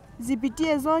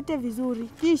 Zipitie zote vizuri,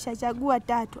 kisha chagua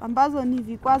 3 ambazo ni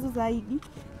vikwazo zaidi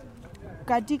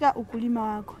katika ukulima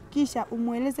wako. Kisha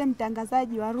umweleze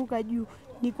mtangazaji wa Ruka Juu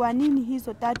ni kwa nini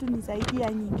hizo 3 ni zaidi ya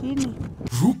nyingine.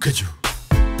 Ruka Juu.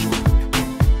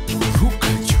 Ruka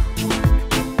Juu.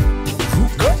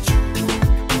 Ruka Juu.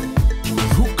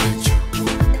 Ruka Juu.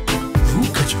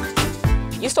 Ruka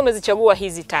Juu. Yesu umezichagua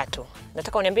hizi 3.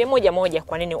 Nataka uniambie moja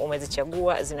kwa nini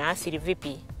umezichagua, zinaathiri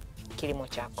vipi kilimo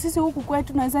chako? Sisi huku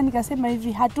kwetu naweza nikasema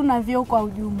hivi, hatuna vyoo kwa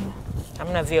ujumla.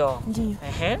 Hamna vyoo? Ndio.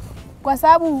 kwa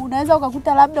sababu unaweza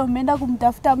ukakuta labda umeenda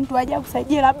kumtafuta mtu aje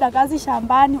akusaidie labda kazi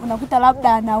shambani, unakuta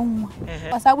labda anaumwa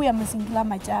kwa sababu ya mazingira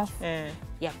machafu.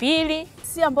 Ya pili,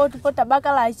 si ambao tupo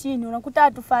tabaka la chini, unakuta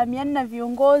hatufahamiani na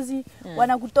viongozi,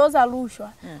 wanakutoza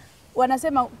rushwa.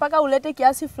 Wanasema mpaka ulete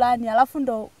kiasi fulani alafu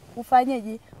ndo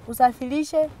ufanyeje,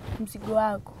 usafirishe mzigo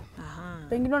wako.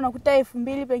 Pengine unakuta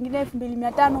 2000, pengine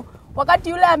 2500, wakati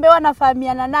yule ambaye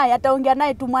wanafahamiana naye ataongea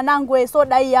naye tu, mwanangu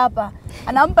soda hii hapa,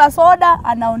 anampa soda,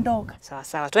 anaondoka. Sawa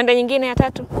sawa. Twende nyingine ya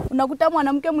tatu. Unakuta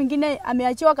mwanamke mwingine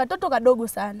ameachiwa katoto kadogo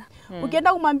sana.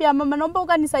 Ukienda kumwambia mama, naomba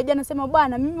ukanisaidia, anasema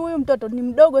bwana, mimi huyu mtoto ni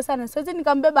mdogo sana, siwezi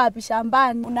nikambeba hapi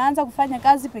shambani. Unaanza kufanya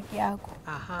kazi peke yako.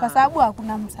 Kwa sababu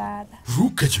hakuna msaada.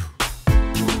 Ruka Juu.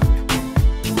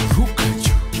 Ruka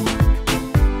Juu.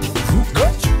 Ruka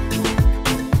Juu.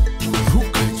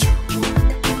 Ruka Juu.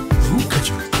 Ruka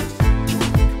Juu.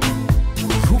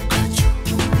 Ruka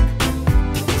Juu.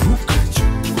 Ruka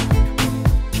Juu.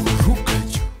 Ruka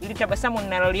Juu. Ili tabasamu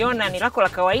ninaloliona ni lako la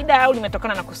kawaida au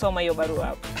limetokana na kusoma hiyo barua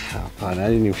hapo? Hapana,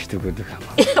 ni mshtuko tu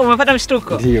kama. Umepata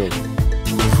mshtuko? Ndio.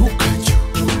 Ruka Juu.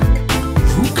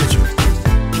 Ruka Juu.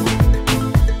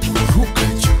 Ruka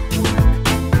Juu.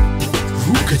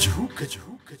 Ruka Juu. Ruka Juu.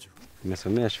 Ruka Juu.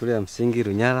 Nimesomea shule ya msingi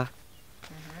Runyala.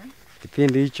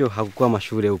 Kipindi hicho hakukuwa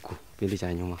mashule huko, kipindi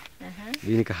cha nyuma.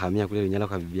 Mimi nikahamia kule Runyala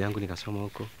kwa bibi yangu nikasoma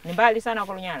huko. Ni mbali sana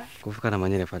kwa Runyala? Kufika na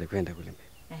Manyere pale kwenda kule.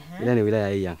 Ile ni wilaya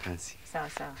hii ya Nkansi. Sawa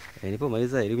sawa.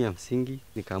 Nilipomaliza elimu ya msingi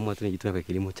nikaamua tu nijitoe kwa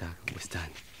kilimo cha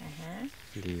bustani.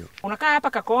 Ndio. Unakaa hapa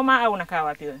Kakoma au unakaa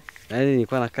wapi wewe? Yaani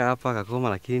nilikuwa nakaa hapa Kakoma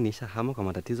lakini nishahama kwa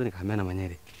matatizo nikahamia na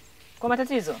Manyere. Kwa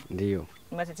matatizo? Ndio.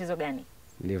 Ni matatizo gani?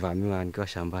 Nilivamiwa nikiwa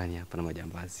shambani hapa na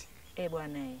majambazi.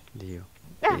 Bwana Ndio.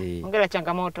 Ongera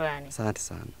changamoto yani. Asante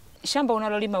sana. Shamba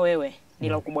unalolima wewe ni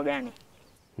la ukubwa gani?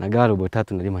 Nagawa robo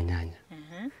 3 nalima nyanya.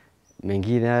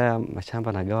 Mengine haya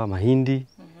mashamba nagawa mahindi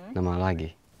na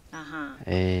maharage.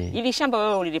 Ili shamba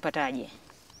wewe ulilipataje?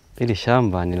 Ili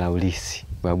shamba ni la ulisi.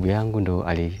 Babu yangu ndo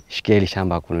alishikia ili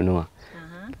shamba kununua.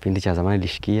 Kipindi cha zamani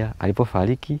alishikia,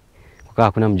 alipofariki kukaa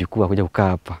hakuna mjukuu akuja kukaa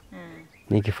hapa.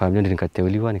 Mimi kifamilia ndo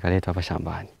nikateuliwa nikaletwa hapa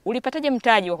shambani. Ulipataje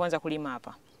mtaji wa kwanza kulima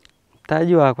hapa?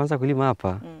 Mtaji wa kwanza kulima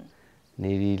hapa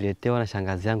nililetewa na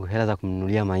shangazi yangu hela za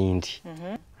kumnunulia mahindi.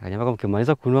 Akaniambia kama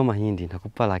ukimaliza kununua mahindi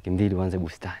nakupa 200,000 uanze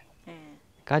bustani.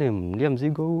 Kani nimemnunulia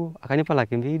mzigo huo, akanipa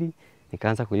 200,000,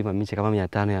 nikaanza kulima miche kama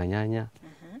 500 ya nyanya.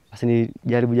 Basi ni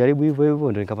jaribu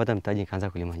hivyo ndio nikapata mtaji nikaanza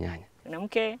kulima nyanya. Na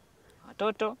mke,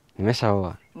 watoto?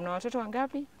 Nimeshaoa. Mna watoto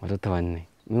wangapi? Watoto 4.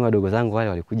 Mimi wadogo zangu wale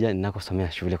walikuja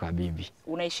ninakosomea shule kwa bibi.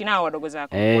 Unaishi nao wadogo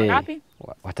zako? Wangapi?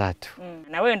 3.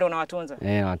 Na wewe ndio unawatunza?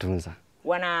 Nawatunza.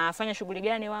 Wanafanya shughuli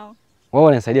gani wao? Wao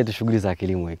wanasaidia tu shughuli za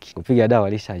kilimo hiki. Kupiga dawa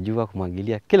walishajua,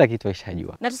 kumwagilia, kila kitu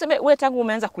walishajua. Na tuseme wewe tangu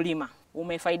umeanza kulima,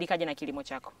 umefaidikaje na kilimo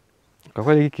chako? Kwa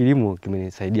kweli hiki kilimo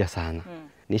kimenisaidia sana.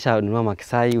 Nishanunua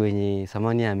makisai wenye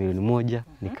thamani ya milioni 1,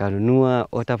 nikanunua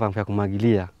ota pampu ya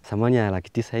kumwagilia thamani ya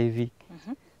 900,000 hivi.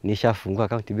 Nishafungua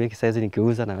account benki sasa hizi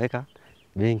nikiuza naweka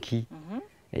benki.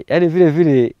 Yaani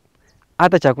vile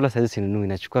hata chakula sasa hizi sinunui,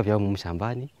 nachukua vya humu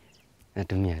shambani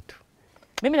natumia tu.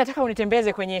 Mimi nataka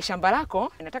unitembeze kwenye shamba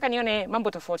lako. Nataka nione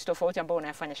mambo tofauti ambayo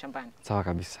unayafanya shambani. Sawa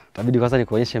kabisa. Itabidi kwanza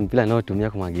nikuonyeshe mpira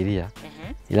ninaotumia kumwagilia.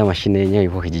 Ila mashine yenyewe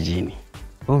ipo kijijini.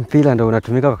 Huo mpira ndio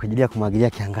unatumika kwa ajili ya kumwagilia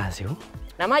kiangazi huu.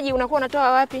 Na maji unakuwa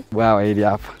unatoa wapi? Bwawa hili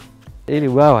hapa. Hili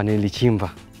bwawa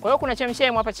nilichimba. Kwa hiyo kuna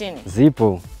chemchemu hapa chini?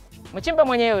 Zipo. Mchimba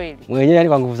mwenyewe hili? Mwenyewe yani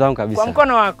kwa nguvu zangu kabisa. Kwa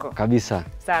mkono wako? Kabisa.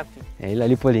 Safi. Ila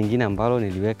lipo lingine ambalo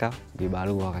niliweka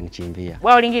vibarua wakanichimbia.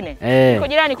 Bwawa lingine? Liko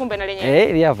jirani kumbe na lenyewe?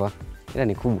 Hili hapa. Ila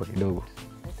ni kubwa kidogo.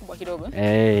 Ni kubwa kidogo?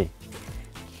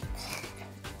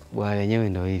 Bwawa lenyewe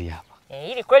ndio hili hapa.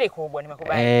 Hili kweli kubwa,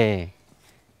 nimekubali.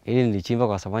 Hili nilichimba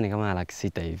kwa thamani kama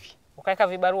 600,000 hivi. Ukaweka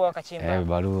vibarua wakachimba?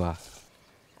 Vibarua.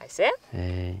 Aise?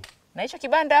 Na hicho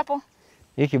kibanda hapo?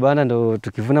 Hiki kibanda ndo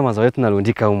tukivuna mazao yetu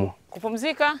tunarundika humo.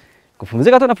 Kupumzika?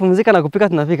 Kupumzika tunapumzika na kupika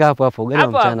tunapika hapo. Ugali wa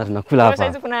mchana tunakula hapa. Sasa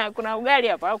hizi kuna ugali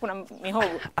hapa au kuna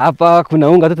mihogo? Hapa kuna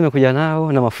unga tu tumekuja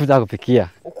nao na mafuta ya kupikia.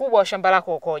 Ukubwa wa shamba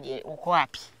lako ukoje? Uko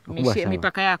wapi?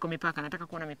 Mipaka yako, nataka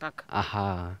kuona mipaka.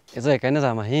 Hizo ekaina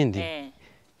za mahindi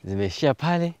zimeishia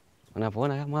pale.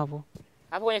 Unapoona kama hapo?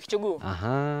 Hapo kwenye kichuguu?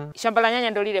 Shamba la nyanya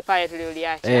ndio lile pale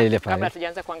tulioliacha kabla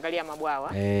tujaanza kuangalia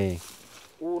mabwawa.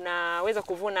 Unaweza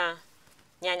kuvuna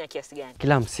nyanya kiasi gani?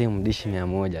 Kila msimu dishi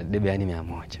 100, debe yani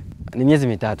 100. Ni miezi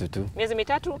 3 tu. Miezi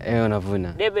 3?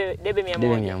 Unavuna. Debe 100. Debe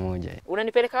 100.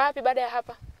 Unanipeleka wapi baada ya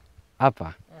hapa? Hapa.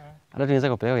 Hata tunaweza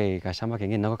kupeleka kwa shamba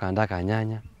kingine nako kaandaa ka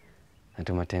nyanya. Na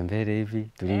tumatembele hivi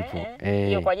tulipo.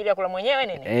 Hiyo kwa ajili ya kula mwenyewe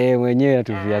nini? Mwenyewe na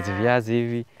tu viazi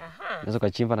hivi. Unaweza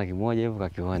kuchimba na kimoja hivi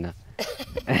ukakiona.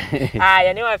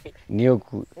 Haya, ni wapi? Ni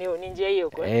huku. Ni njia hiyo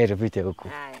kwa. Tupite huku.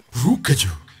 Ruka Juu.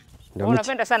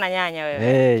 Unapenda sana nyanya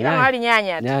wewe. Kila mahali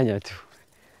nyanya tu. Nyanya tu.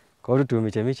 Kwa hiyo tu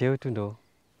miche yetu ndo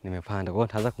nimepanda. Kwa hiyo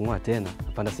nitaanza kung'oa tena,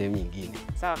 napanda sehemu nyingine.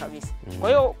 Sawa kabisa. Kwa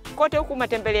hiyo kote huku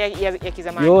matembele ya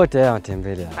kizamani. Yote haya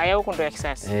matembele. Haya huku ndo ya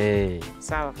kisasa.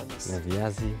 Sawa kabisa. Na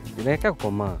viazi vinaelekea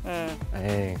kukomaa.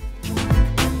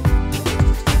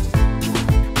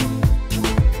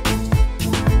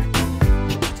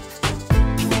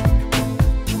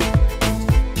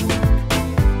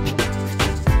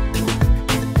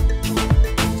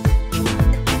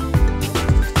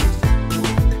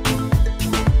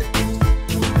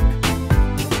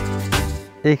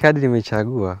 Hii kadi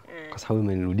nimechagua kwa sababu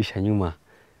imenirudisha nyuma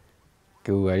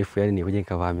kiuhalifu, yani nikuja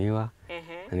nikavamiwa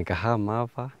na nikahama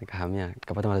hapa,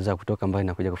 nikapata matatizo ya kutoka mbali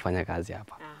na kuja kufanya kazi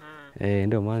hapa.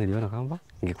 Ndio maana niliona kwamba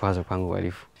ingekwaza kwangu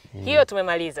uhalifu. Hiyo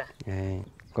tumemaliza.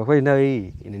 Kwa kweli ndio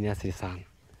hii inaniathiri sana.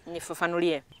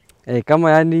 Nifafanulie.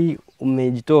 Kama yani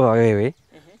umejitoa wewe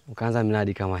ukaanza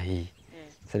miradi kama hii.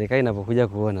 Serikali inapokuja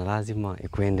kuona lazima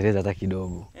ikuendeleze hata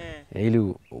kidogo. Ili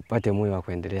upate moyo wa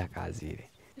kuendelea kazi ile.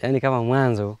 Yani kama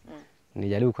mwanzo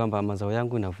nijaribu kwamba mazao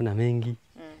yangu navuna mengi.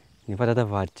 Nipata hata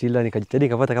vatila nikajitahidi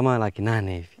nikapata kama 800,000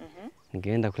 hivi.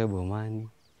 Nikaenda kule Bomani.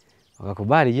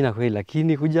 Wakakubali jina kweli,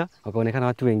 lakini kuja wakaonekana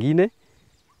watu wengine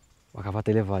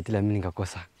wakapata ile vatila, mimi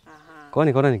nikakosa. Kwa hiyo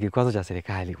nikaona ni kikwazo cha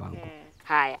serikali kwangu.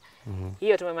 Haya.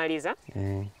 Hiyo tumemaliza.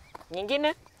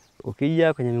 Nyingine?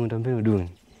 Ukija kwenye miundombinu duni.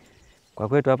 Kwa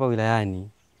kwetu hapa wilayani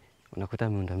unakuta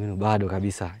miundombinu bado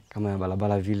kabisa, kama ya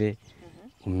barabara vile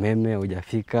umeme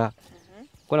hujafika.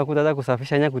 Kwa unakuta hata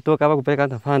kusafisha nyanya kutoka hapa kupeleka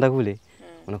hata panda kule,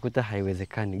 unakuta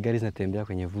haiwezekani. Gari zinatembea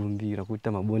kwenye vumbi,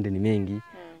 unakuta mabonde ni mengi.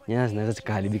 Nyanya zinaweza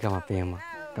zikaharibika mapema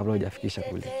kabla hujafikisha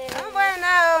kule.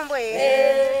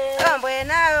 Ombwe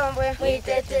na ombwe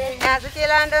mwitete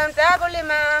nazikila ndo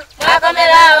mtakulima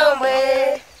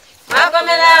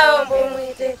mwakomela ombwe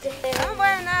mwitete ombwe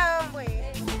na ombwe.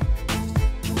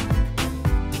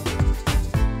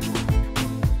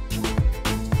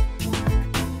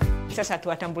 Sasa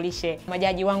tuwatambulishe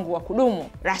majaji wangu wa kudumu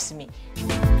rasmi.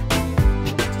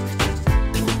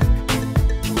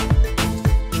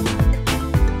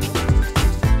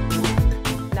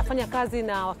 Nafanya kazi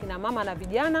na wakina mama na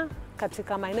vijana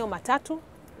katika maeneo matatu.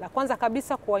 La kwanza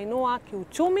kabisa kuwainua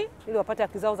kiuchumi ili wapate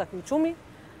haki zao za kiuchumi,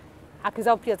 haki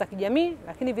zao pia za kijamii,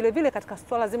 lakini vile vile katika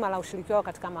swala zima la ushiriki wao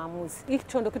katika maamuzi.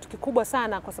 Hicho ndio kitu kikubwa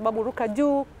sana kwa sababu Ruka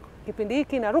Juu kipindi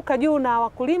hiki na Ruka Juu na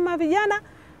wakulima vijana,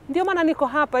 ndio maana niko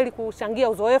hapa ili kuchangia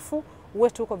uzoefu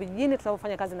wetu huko vijijini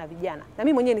tunapofanya kazi na vijana. Na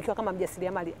mimi mwenyewe nikiwa kama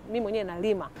mjasiriamali, mimi mwenyewe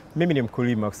nalima. Mimi ni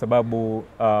mkulima kwa sababu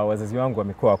wazazi wangu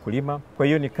wamekuwa wakulima. Kwa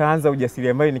hiyo nikaanza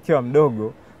ujasiriamali nikiwa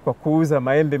mdogo kwa kuuza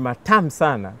maembe matamu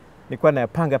sana. Nilikuwa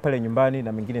nayapanga pale nyumbani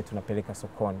na mengine tunapeleka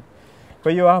sokoni.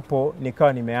 Kwa hiyo hapo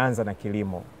nikawa nimeanza na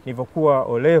kilimo. Nilipokuwa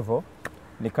olevo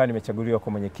nikawa nimechaguliwa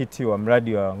kwa mwenyekiti wa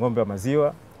mradi wa ng'ombe wa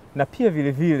maziwa, na pia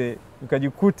vile vile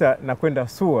nikajikuta na kwenda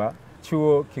SUA,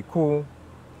 chuo kikuu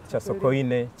cha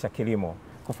Sokoine cha kilimo,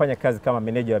 kufanya kazi kama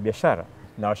meneja wa biashara.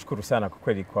 Na washukuru sana kwa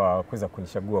kweli kwa kuweza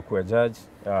kunichagua kuwa judge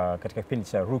katika kipindi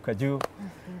cha Ruka Juu.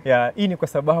 Hii ni kwa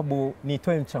sababu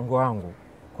nitoe mchango wangu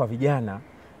kwa vijana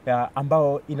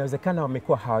ambao inawezekana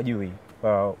wamekuwa hawajui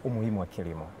umuhimu wa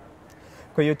kilimo.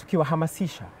 Kwa hiyo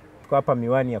tukiwahamasisha, tukawapa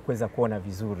miwani ya kuweza kuona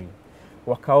vizuri,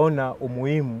 wakaona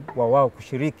umuhimu wa wao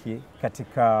kushiriki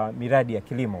katika miradi ya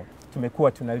kilimo.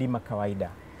 Tumekuwa tunalima kawaida,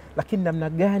 lakini namna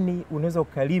gani unaweza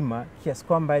ukalima kiasi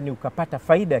kwamba ni ukapata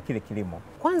faida ya kile kilimo?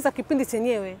 Kwanza kipindi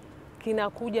chenyewe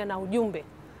kinakuja na ujumbe.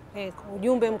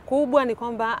 Ujumbe mkubwa ni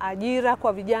kwamba ajira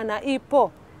kwa vijana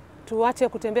ipo. Tuache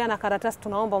kutembea na karatasi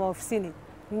tunaomba maofisini.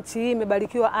 Nchi hii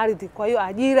imebarikiwa ardhi, kwa hiyo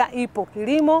ajira ipo.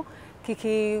 Kilimo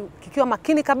kikiwa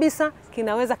makini kabisa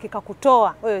kinaweza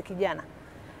kikakutoa wewe kijana.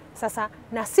 Sasa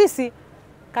na sisi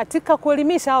katika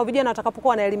kuelimisha hao vijana watakapokuwa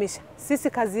wanaelimisha, sisi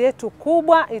kazi yetu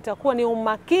kubwa itakuwa ni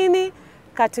umakini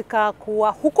katika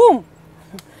kuwahukumu,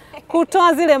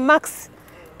 kutoa zile max.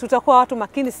 Tutakuwa watu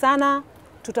makini sana,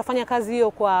 tutafanya kazi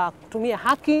hiyo kwa kutumia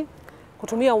haki,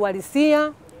 kutumia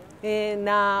uhalisia,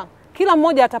 na kila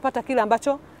mmoja atapata kile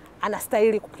ambacho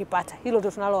anastahili kukipata. Hilo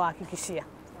ndio tunalohakikishia.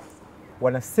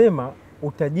 Wanasema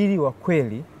utajiri wa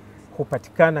kweli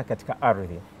hupatikana katika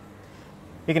ardhi.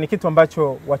 Hiki ni kitu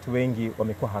ambacho watu wengi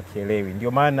wamekuwa hakielewi.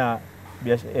 Ndio maana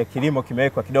kilimo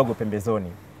kimewekwa kidogo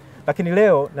pembezoni. Lakini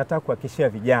leo nataka kuhakikishia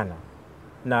vijana,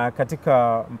 na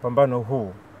katika mpambano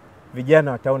huu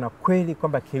vijana wataona kweli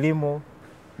kwamba kilimo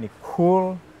ni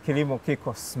cool, kilimo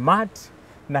kiko smart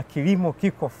na kilimo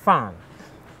kiko fun.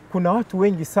 Kuna watu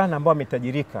wengi sana ambao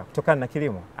wametajirika kutokana na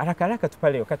kilimo. Haraka tu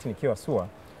pale wakati nikiwa SUA,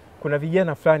 kuna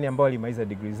vijana fulani ambao walimaliza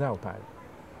degree zao pale.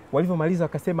 Walivyomaliza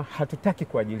wakasema hatutaki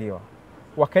kuajiliwa.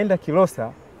 Wakaenda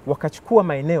Kilosa, wakachukua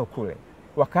maeneo kule.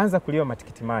 wakaanza kulima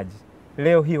matikiti maji,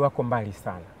 leo hii wako mbali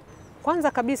sana.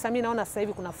 Kwanza kabisa mimi naona sasa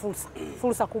hivi kuna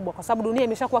fursa kubwa, kwa sababu dunia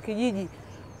imeshakuwa kijiji.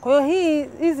 Kwa hiyo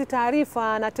hizi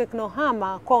taarifa na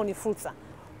teknohama kwao ni fursa.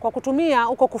 Kwa kutumia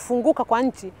huko kufunguka kwa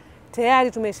nchi,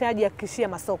 tayari tumeshajihakikishia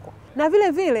masoko. Na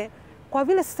vile vile, kwa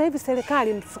vile sasa hivi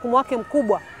serikali msukumo wake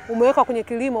mkubwa umeweka kwenye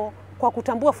kilimo kwa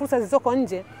kutambua fursa zilizoko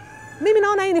nje, mimi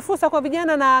naona hii ni fursa kwa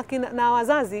vijana na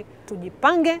wazazi.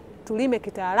 Tujipange, tulime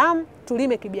kitaalamu,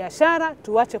 tulime kibiashara,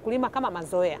 tuache kulima kama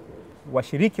mazoea.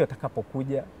 Washiriki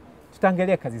watakapokuja,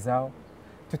 tutaangalia kazi zao,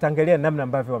 tutaangalia namna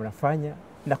ambavyo wanafanya,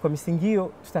 na kwa misingi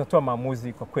hiyo tutatoa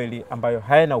maamuzi kwa kweli ambayo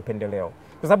hayana upendeleo.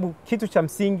 Kwa sababu kitu cha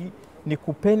msingi ni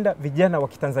kupenda vijana wa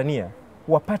Kitanzania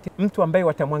wapate mtu ambaye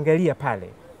watamwangalia pale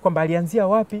kwamba alianzia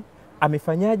wapi,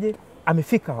 amefanyaje,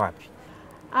 amefika wapi.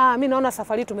 Mimi naona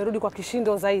safari tumerudi kwa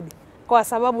kishindo zaidi, kwa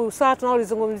sababu swala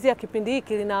tunalozungumzia kipindi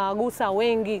hiki linawagusa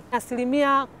wengi.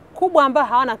 Asilimia kubwa ambao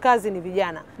hawana kazi ni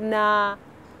vijana, na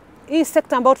hii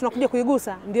sekta ambayo tunakuja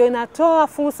kuigusa ndio inatoa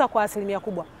fursa kwa asilimia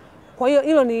kubwa. Kwa hiyo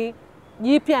hilo ni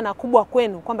jipya na kubwa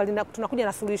kwenu kwamba tunakuja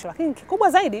na suluhisho. Lakini kikubwa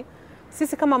zaidi,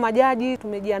 sisi kama majaji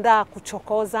tumejiandaa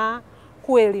kuchokoza,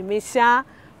 kuelimisha,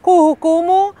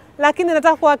 kuhukumu, lakini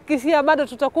nataka kuhakikishia bado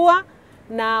tutakuwa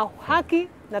na haki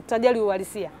na tutajali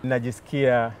uhalisia.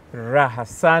 Najisikia raha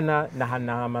sana na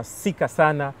nahamasika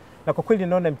sana, na kwa kweli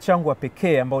naona mchango wa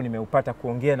pekee ambao nimeupata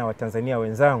kuongea na Watanzania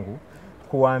wenzangu,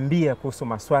 kuwaambia kuhusu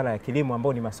masuala ya kilimo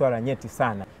ambao ni masuala nyeti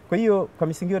sana. Kwa hiyo kwa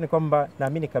misingi ni kwamba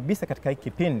naamini kabisa katika hiki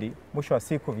kipindi mwisho wa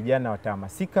siku vijana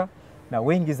watahamasika, na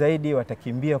wengi zaidi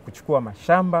watakimbia kuchukua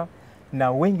mashamba,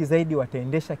 na wengi zaidi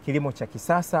wataendesha kilimo cha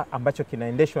kisasa ambacho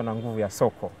kinaendeshwa na nguvu ya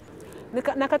soko.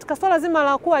 Na katika swala zima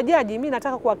la kuwa jaji, mimi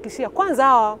nataka kuhakikishia kwanza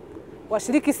hawa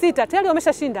washiriki 6 tayari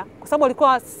wameshashinda, kwa sababu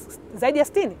walikuwa zaidi ya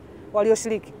 60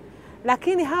 walioshiriki.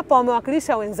 Lakini hapa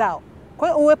wamewakilisha wenzao. Kwa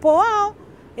hiyo uwepo wao,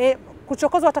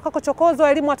 kuchokozwa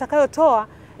watakakochokozwa, elimu watakayotoa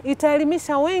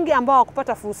itaelimisha wengi ambao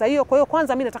wakupata fursa hiyo. Kwa hiyo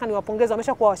kwanza mimi nataka niwapongeze,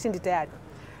 wameshakuwa washindi tayari.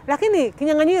 Lakini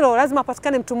kinyang'anyiro lazima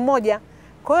apatikane mtu mmoja.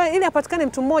 Kwa hiyo ili apatikane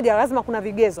mtu mmoja lazima kuna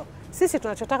vigezo. Sisi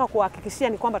tunachotaka kuhakikishia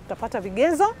ni kwamba tutapata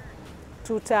vigezo,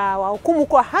 tutawahukumu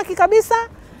kwa haki kabisa,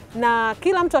 na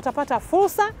kila mtu atapata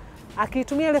fursa.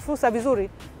 Akitumia ile fursa vizuri,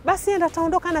 basi yeye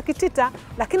ataondoka na kitita,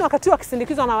 lakini wakati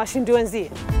akisindikizwa na washindi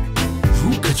wenzie.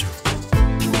 Ruka Juu.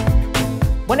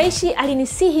 Mwanaishi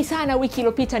alinisihi sana wiki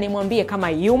iliyopita nimwambie kama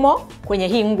yumo kwenye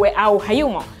hii ngwe au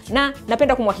hayumo, na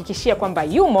napenda kumhakikishia kwamba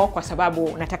yumo, kwa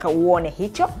sababu nataka uone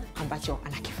hicho ambacho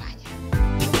anakifanya.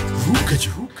 Ruka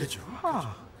Juu. Ruka Juu.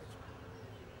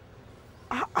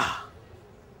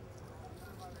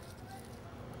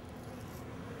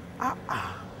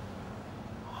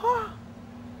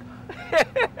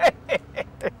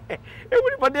 Hebu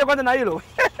nipatie kwanza na hilo.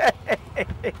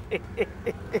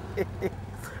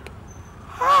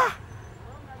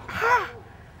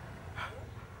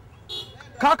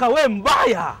 Kaka we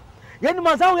mbaya. Yaani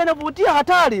mazao yanavutia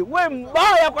hatari. We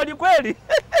mbaya kweli kweli.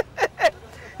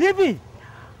 Hivi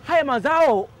haya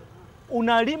mazao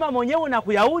unalima mwenyewe na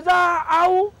kuyauza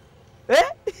au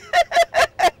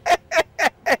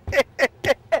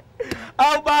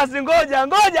au basi ngoja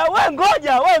we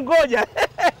ngoja.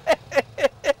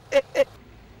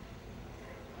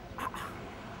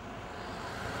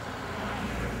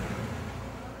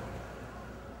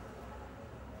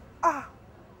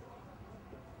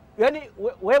 Yaani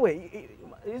wewe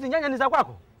hizi nyanya ni za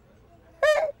kwako?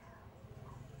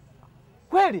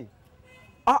 Kweli?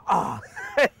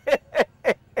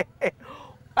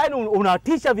 Yaani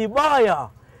unatisha vibaya.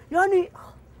 Yaani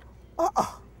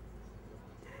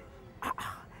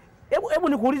Hebu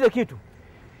nikuulize kitu.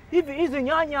 Hivi hizi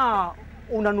nyanya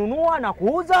unanunua na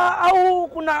kuuza au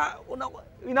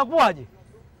inakuwaje?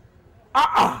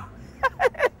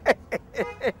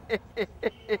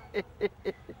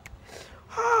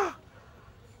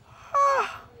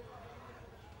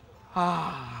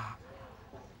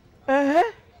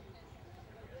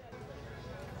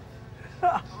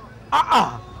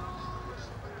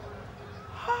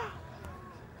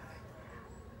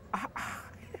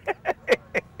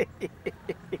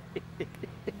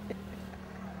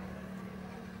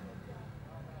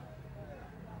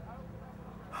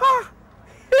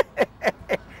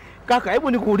 Kaka,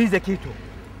 hebu nikuulize kitu.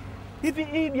 Hivi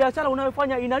hii biashara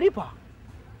unayofanya inalipa?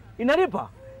 Inalipa?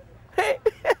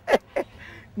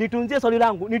 Nitunzie swali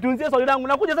langu.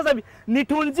 Nakuja sasa hivi.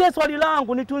 Nitunzie swali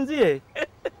langu, nitunzie.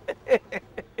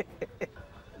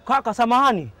 Kaka,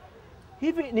 samahani.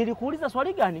 Hivi nilikuuliza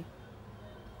swali gani?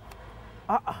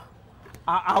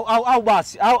 Au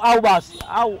basi.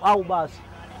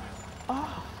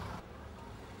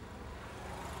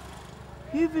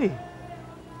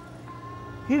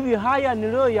 hivi haya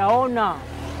niliyoyaona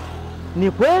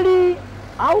ni kweli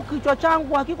au kichwa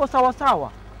changu hakiko sawa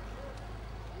sawa?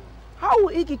 Au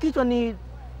hiki kichwa ni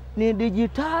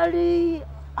dijitali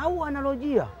au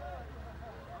analojia?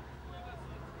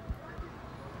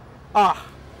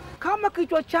 Kama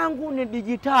kichwa changu ni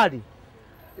dijitali,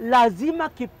 lazima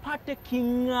kipate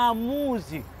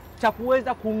king'amuzi cha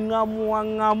kuweza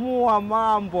kung'amua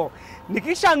mambo.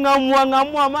 Nikisha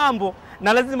ng'amua mambo,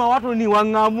 na lazima watu ni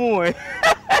wang'amue.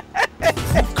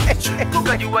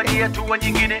 Ruka Juu hatua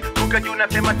nyingine, Ruka Juu na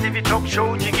Fema TV Talk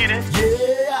Show nyingine.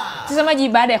 Mtazamaji,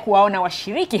 baada ya kuwaona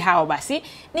washiriki hao, basi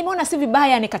nimeona si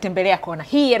vibaya nikatembelea kona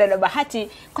hii ya dada Bahati,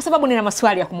 kwa sababu nina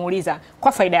maswali ya kumuuliza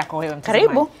kwa faida yako wewe mtazamaji.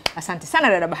 Karibu. Asante sana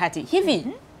dada Bahati. Hivi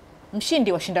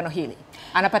mshindi wa shindano hili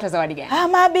anapata zawadi gani?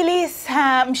 Mabilis,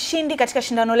 mshindi katika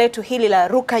shindano letu hili la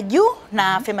Ruka Juu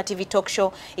na Fema TV Talk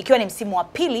Show, ikiwa ni msimu wa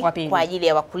pili kwa ajili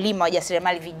ya wakulima,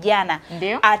 wajasiriamali, vijana,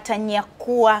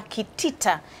 atanyakua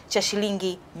kitita cha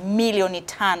shilingi milioni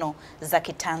 5 za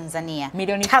Kitanzania.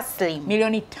 Milioni taslim.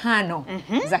 Milioni 5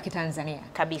 za Kitanzania.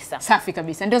 Kabisa. Safi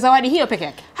kabisa. Ndio zawadi hiyo peke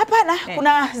yake? Hapana,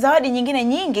 kuna zawadi nyingine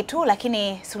nyingi tu,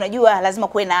 lakini si unajua lazima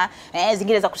kuwe na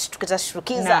zingine za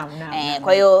kushtukiza.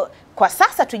 Kwa hiyo kwa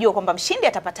sasa tujue kwamba mshindi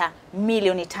atapata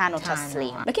milioni 5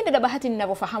 taslim. Lakini dada Bahati,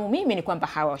 ninavyofahamu mimi ni kwamba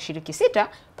hawa washiriki 6,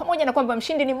 pamoja na kwamba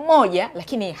mshindi ni mmoja,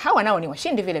 lakini hawa nao ni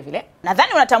washindi vile vile.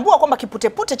 Nadhani unatambua kwamba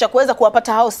kiputepute cha kuweza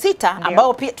kuwapata hao 6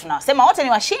 ambao pia tunasema wote ni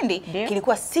washindi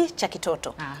kilikuwa si cha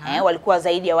kitoto. Walikuwa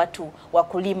zaidi ya watu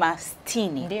wakulima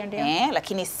 60.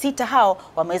 Lakini 6 hao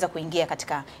wameweza kuingia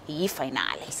katika hii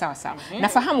finali. Sawa sawa.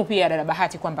 Nafahamu pia dada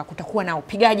Bahati kwamba kutakuwa na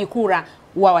upigaji kura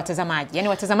wa watazamaji. Yaani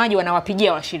watazamaji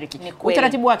wanawapigia washiriki.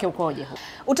 Utaratibu wake ukoje huu?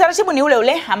 Utaratibu ni ule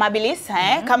ule Amabilis,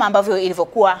 kama ambavyo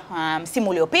ilivyokuwa msimu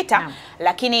uliopita,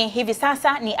 lakini hivi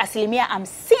sasa ni 50%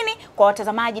 kwa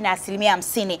watazamaji na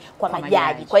 50% kwa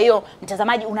majaji. Kwa hiyo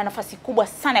mtazamaji una nafasi kubwa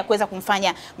sana ya kuweza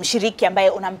kumfanya mshiriki ambaye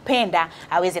unampenda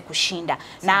aweze kushinda.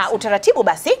 Na utaratibu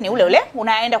basi ni ule ule,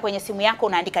 unaenda kwenye simu yako,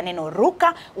 unaandika neno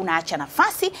Ruka, unaacha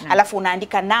nafasi, alafu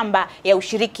unaandika namba ya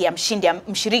ushiriki ya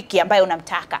mshiriki ambaye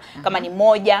unamtaka. Kama ni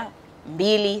 1,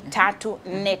 2, 3,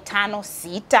 4, 5,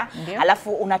 6,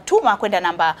 alafu unatuma kwenda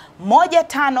namba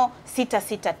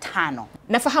 15665.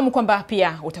 Nafahamu kwamba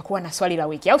pia utakuwa na swali la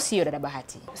wiki, au sio dada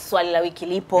Bahati? Swali la wiki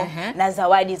lipo na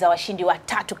zawadi za washindi wa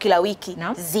 3 kila wiki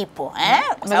zipo.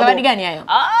 Zawadi gani hayo?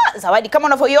 Zawadi kama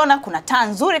unavyoiona, kuna taa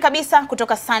nzuri kabisa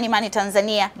kutoka Sunnyman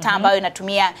Tanzania, taa ambayo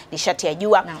inatumia nishati ya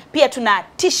jua. Pia tuna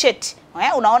t-shirt,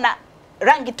 unaona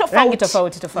rangi tofauti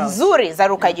nzuri za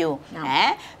Ruka Juu.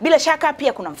 Bila shaka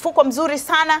pia kuna mfuko mzuri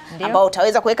sana ambao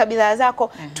utaweza kuweka bidhaa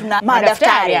zako. Tuna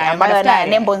madaftari ambayo yana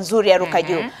nembo nzuri ya Ruka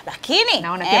Juu. Lakini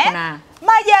naona pia kuna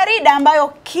majarida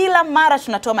ambayo kila mara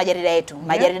tunatoa majarida yetu.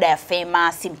 Majarida ya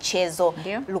Fema, si mchezo,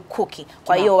 lukuki.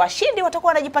 Kwa hiyo washindi watakuwa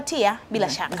wanajipatia bila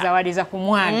shaka zawadi za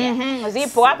kumwaga.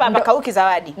 Zipo hapa kauki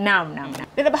zawadi. Naam.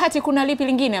 Dada Bahati, kuna lipi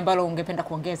lingine ambalo ungependa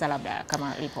kuongeza labda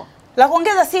kama lipo? La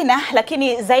kuongeza sina,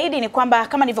 lakini zaidi ni kwamba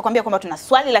kama nilivyokuambia kwamba tuna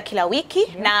swali la kila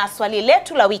wiki na swali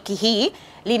letu la wiki hii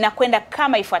linakwenda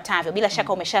kama ifuatavyo. Bila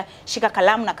shaka umeshashika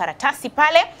kalamu na karatasi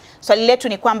pale. Swali letu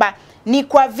ni kwamba ni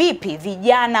kwa vipi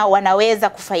vijana wanaweza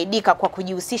kufaidika kwa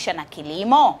kujihusisha na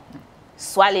kilimo?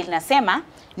 Swali linasema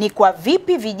ni kwa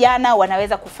vipi vijana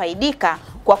wanaweza kufaidika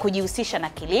kwa kujihusisha na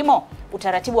kilimo?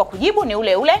 Utaratibu wa kujibu ni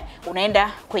ule ule,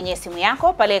 unaenda kwenye simu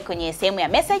yako pale kwenye sehemu ya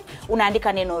message,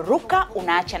 unaandika neno Ruka,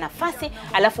 unaacha nafasi,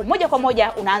 alafu moja kwa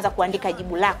moja unaanza kuandika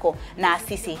jibu lako na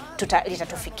sisi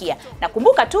litatufikia. Na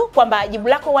kumbuka tu kwamba jibu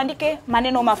lako uandike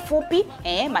maneno mafupi,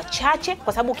 machache,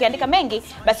 kwa sababu ukiandika mengi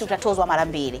basi utatozwa mara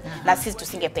 2 na sisi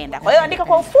tusingependa. Kwa hiyo andika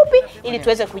kwa ufupi ili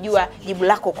tuweze kujua jibu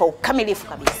lako kwa ukamilifu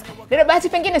kabisa. Dada Bahati,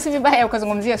 pengine si vibaya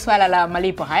ukazungumzia swala la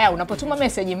malipo haya. Unapotuma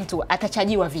message mtu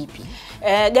atachajiwa vipi?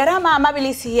 Gharama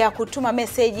Amabilis ya kutuma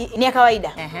message ni ya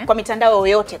kawaida kwa mitandao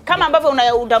yote. Kama ambavyo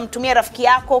unamtumia rafiki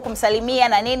yako kumsalimia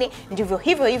na nini, ndivyo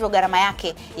hivyo gharama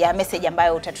yake ya message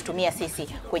ambayo utatutumia sisi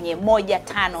kwenye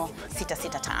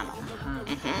 15665.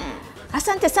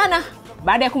 Asante sana.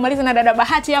 Baada ya kumaliza na dada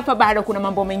Bahati hapa, bado kuna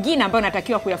mambo mengine ambayo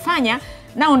natakiwa kuyafanya.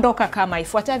 Naondoka kama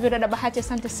ifuatavyo. Dada Bahati,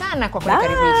 asante sana kwa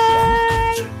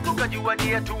kunikaribisha. Ruka Juu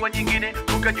hatua nyingine,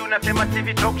 Ruka Juu na Fema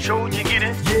TV Talk Show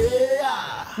nyingine.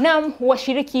 Naam,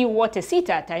 washiriki wote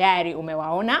 6 tayari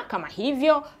umewaona kama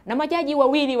hivyo, na majaji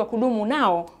 2 wa kudumu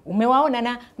nao umewaona,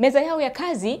 na meza yao ya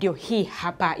kazi ndio hii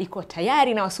hapa, iko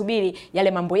tayari na wasubiri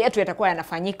yale mambo yetu yatakuwa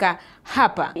yanafanyika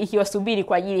hapa, ikiwasubiri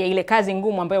kwa ajili ya ile kazi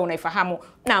ngumu ambayo unaifahamu,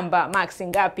 namba max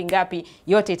ngapi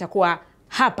yote itakuwa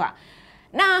hapa.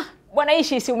 Na Bwana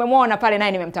Ishi si umemwona pale,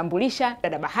 naye nimemtambulisha.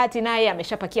 Dada Bahati naye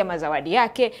ameshapakia mazawadi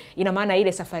yake. Ina maana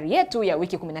ile safari yetu ya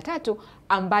wiki 13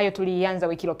 ambayo tulianza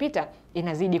wiki iliyopita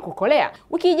inazidi kukolea.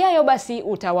 Wiki ijayo basi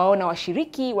utawaona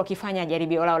washiriki wakifanya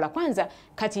jaribio lao la kwanza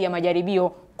kati ya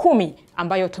majaribio 10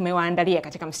 ambayo tumewaandalia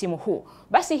katika msimu huu.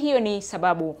 Basi hiyo ni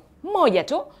sababu moja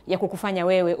tu ya kukufanya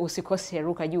wewe usikose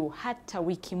Ruka Juu hata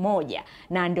wiki moja.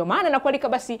 Na ndio maana nakualika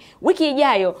basi wiki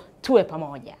ijayo tuwe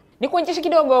pamoja. Nikuonyeshe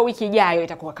kidogo wiki ijayo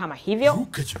itakuwa kama hivyo.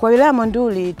 Kwa wilaya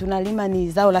Monduli tunalima ni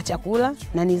zao la chakula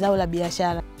na ni zao la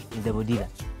biashara. Ni dabodila.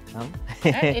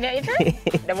 Inaitwa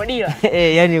dabodila.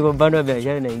 Yaani kwa upande wa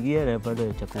biashara inaingia na upande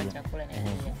wa chakula.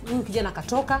 Huyu kijana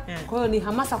katoka, kwa hiyo ni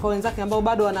hamasa kwa wenzake ambao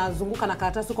bado wanazunguka na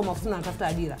karatasi huko maofisini wanatafuta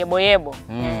ajira. Yebo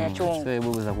chungu. Sio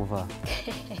yebo za kuvaa.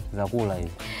 Za kula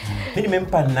hivi. Mimi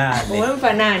nimempa 8.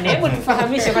 Umempa 8. Hebu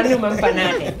tufahamishe kwa nini umempa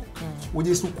 8.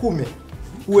 Ujisukume.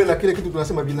 Uwe na kile kitu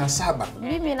tunasema binasaba.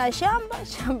 Mimi na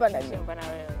shamba na wewe.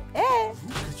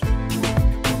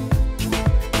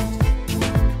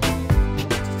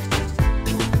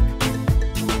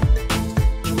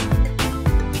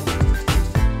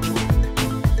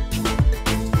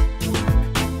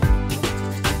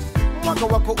 Mwaka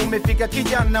wako umefika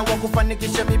kijana, wa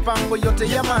kufanikisha mipango yote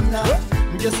ya maana.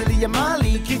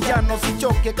 Mjasiriamali kijana,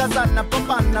 usichoke, kazana,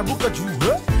 pambana, ruka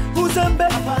juu. Uzembe,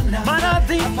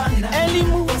 maradhi,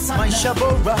 elimu, maisha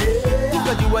bora.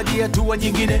 Ruka juu hadi hatua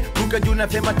nyingine. Ruka juu na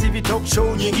Fema TV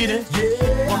Show nyingine.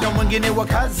 Mwaka mwingine wa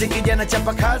kazi, kijana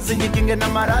chapa kazi, jikinge na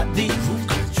maradhi.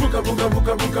 Ruka ruka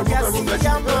ruka ruka ruka ruka ruka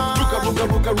ruka ruka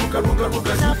ruka ruka ruka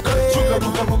ruka ruka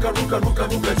ruka ruka ruka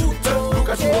ruka ruka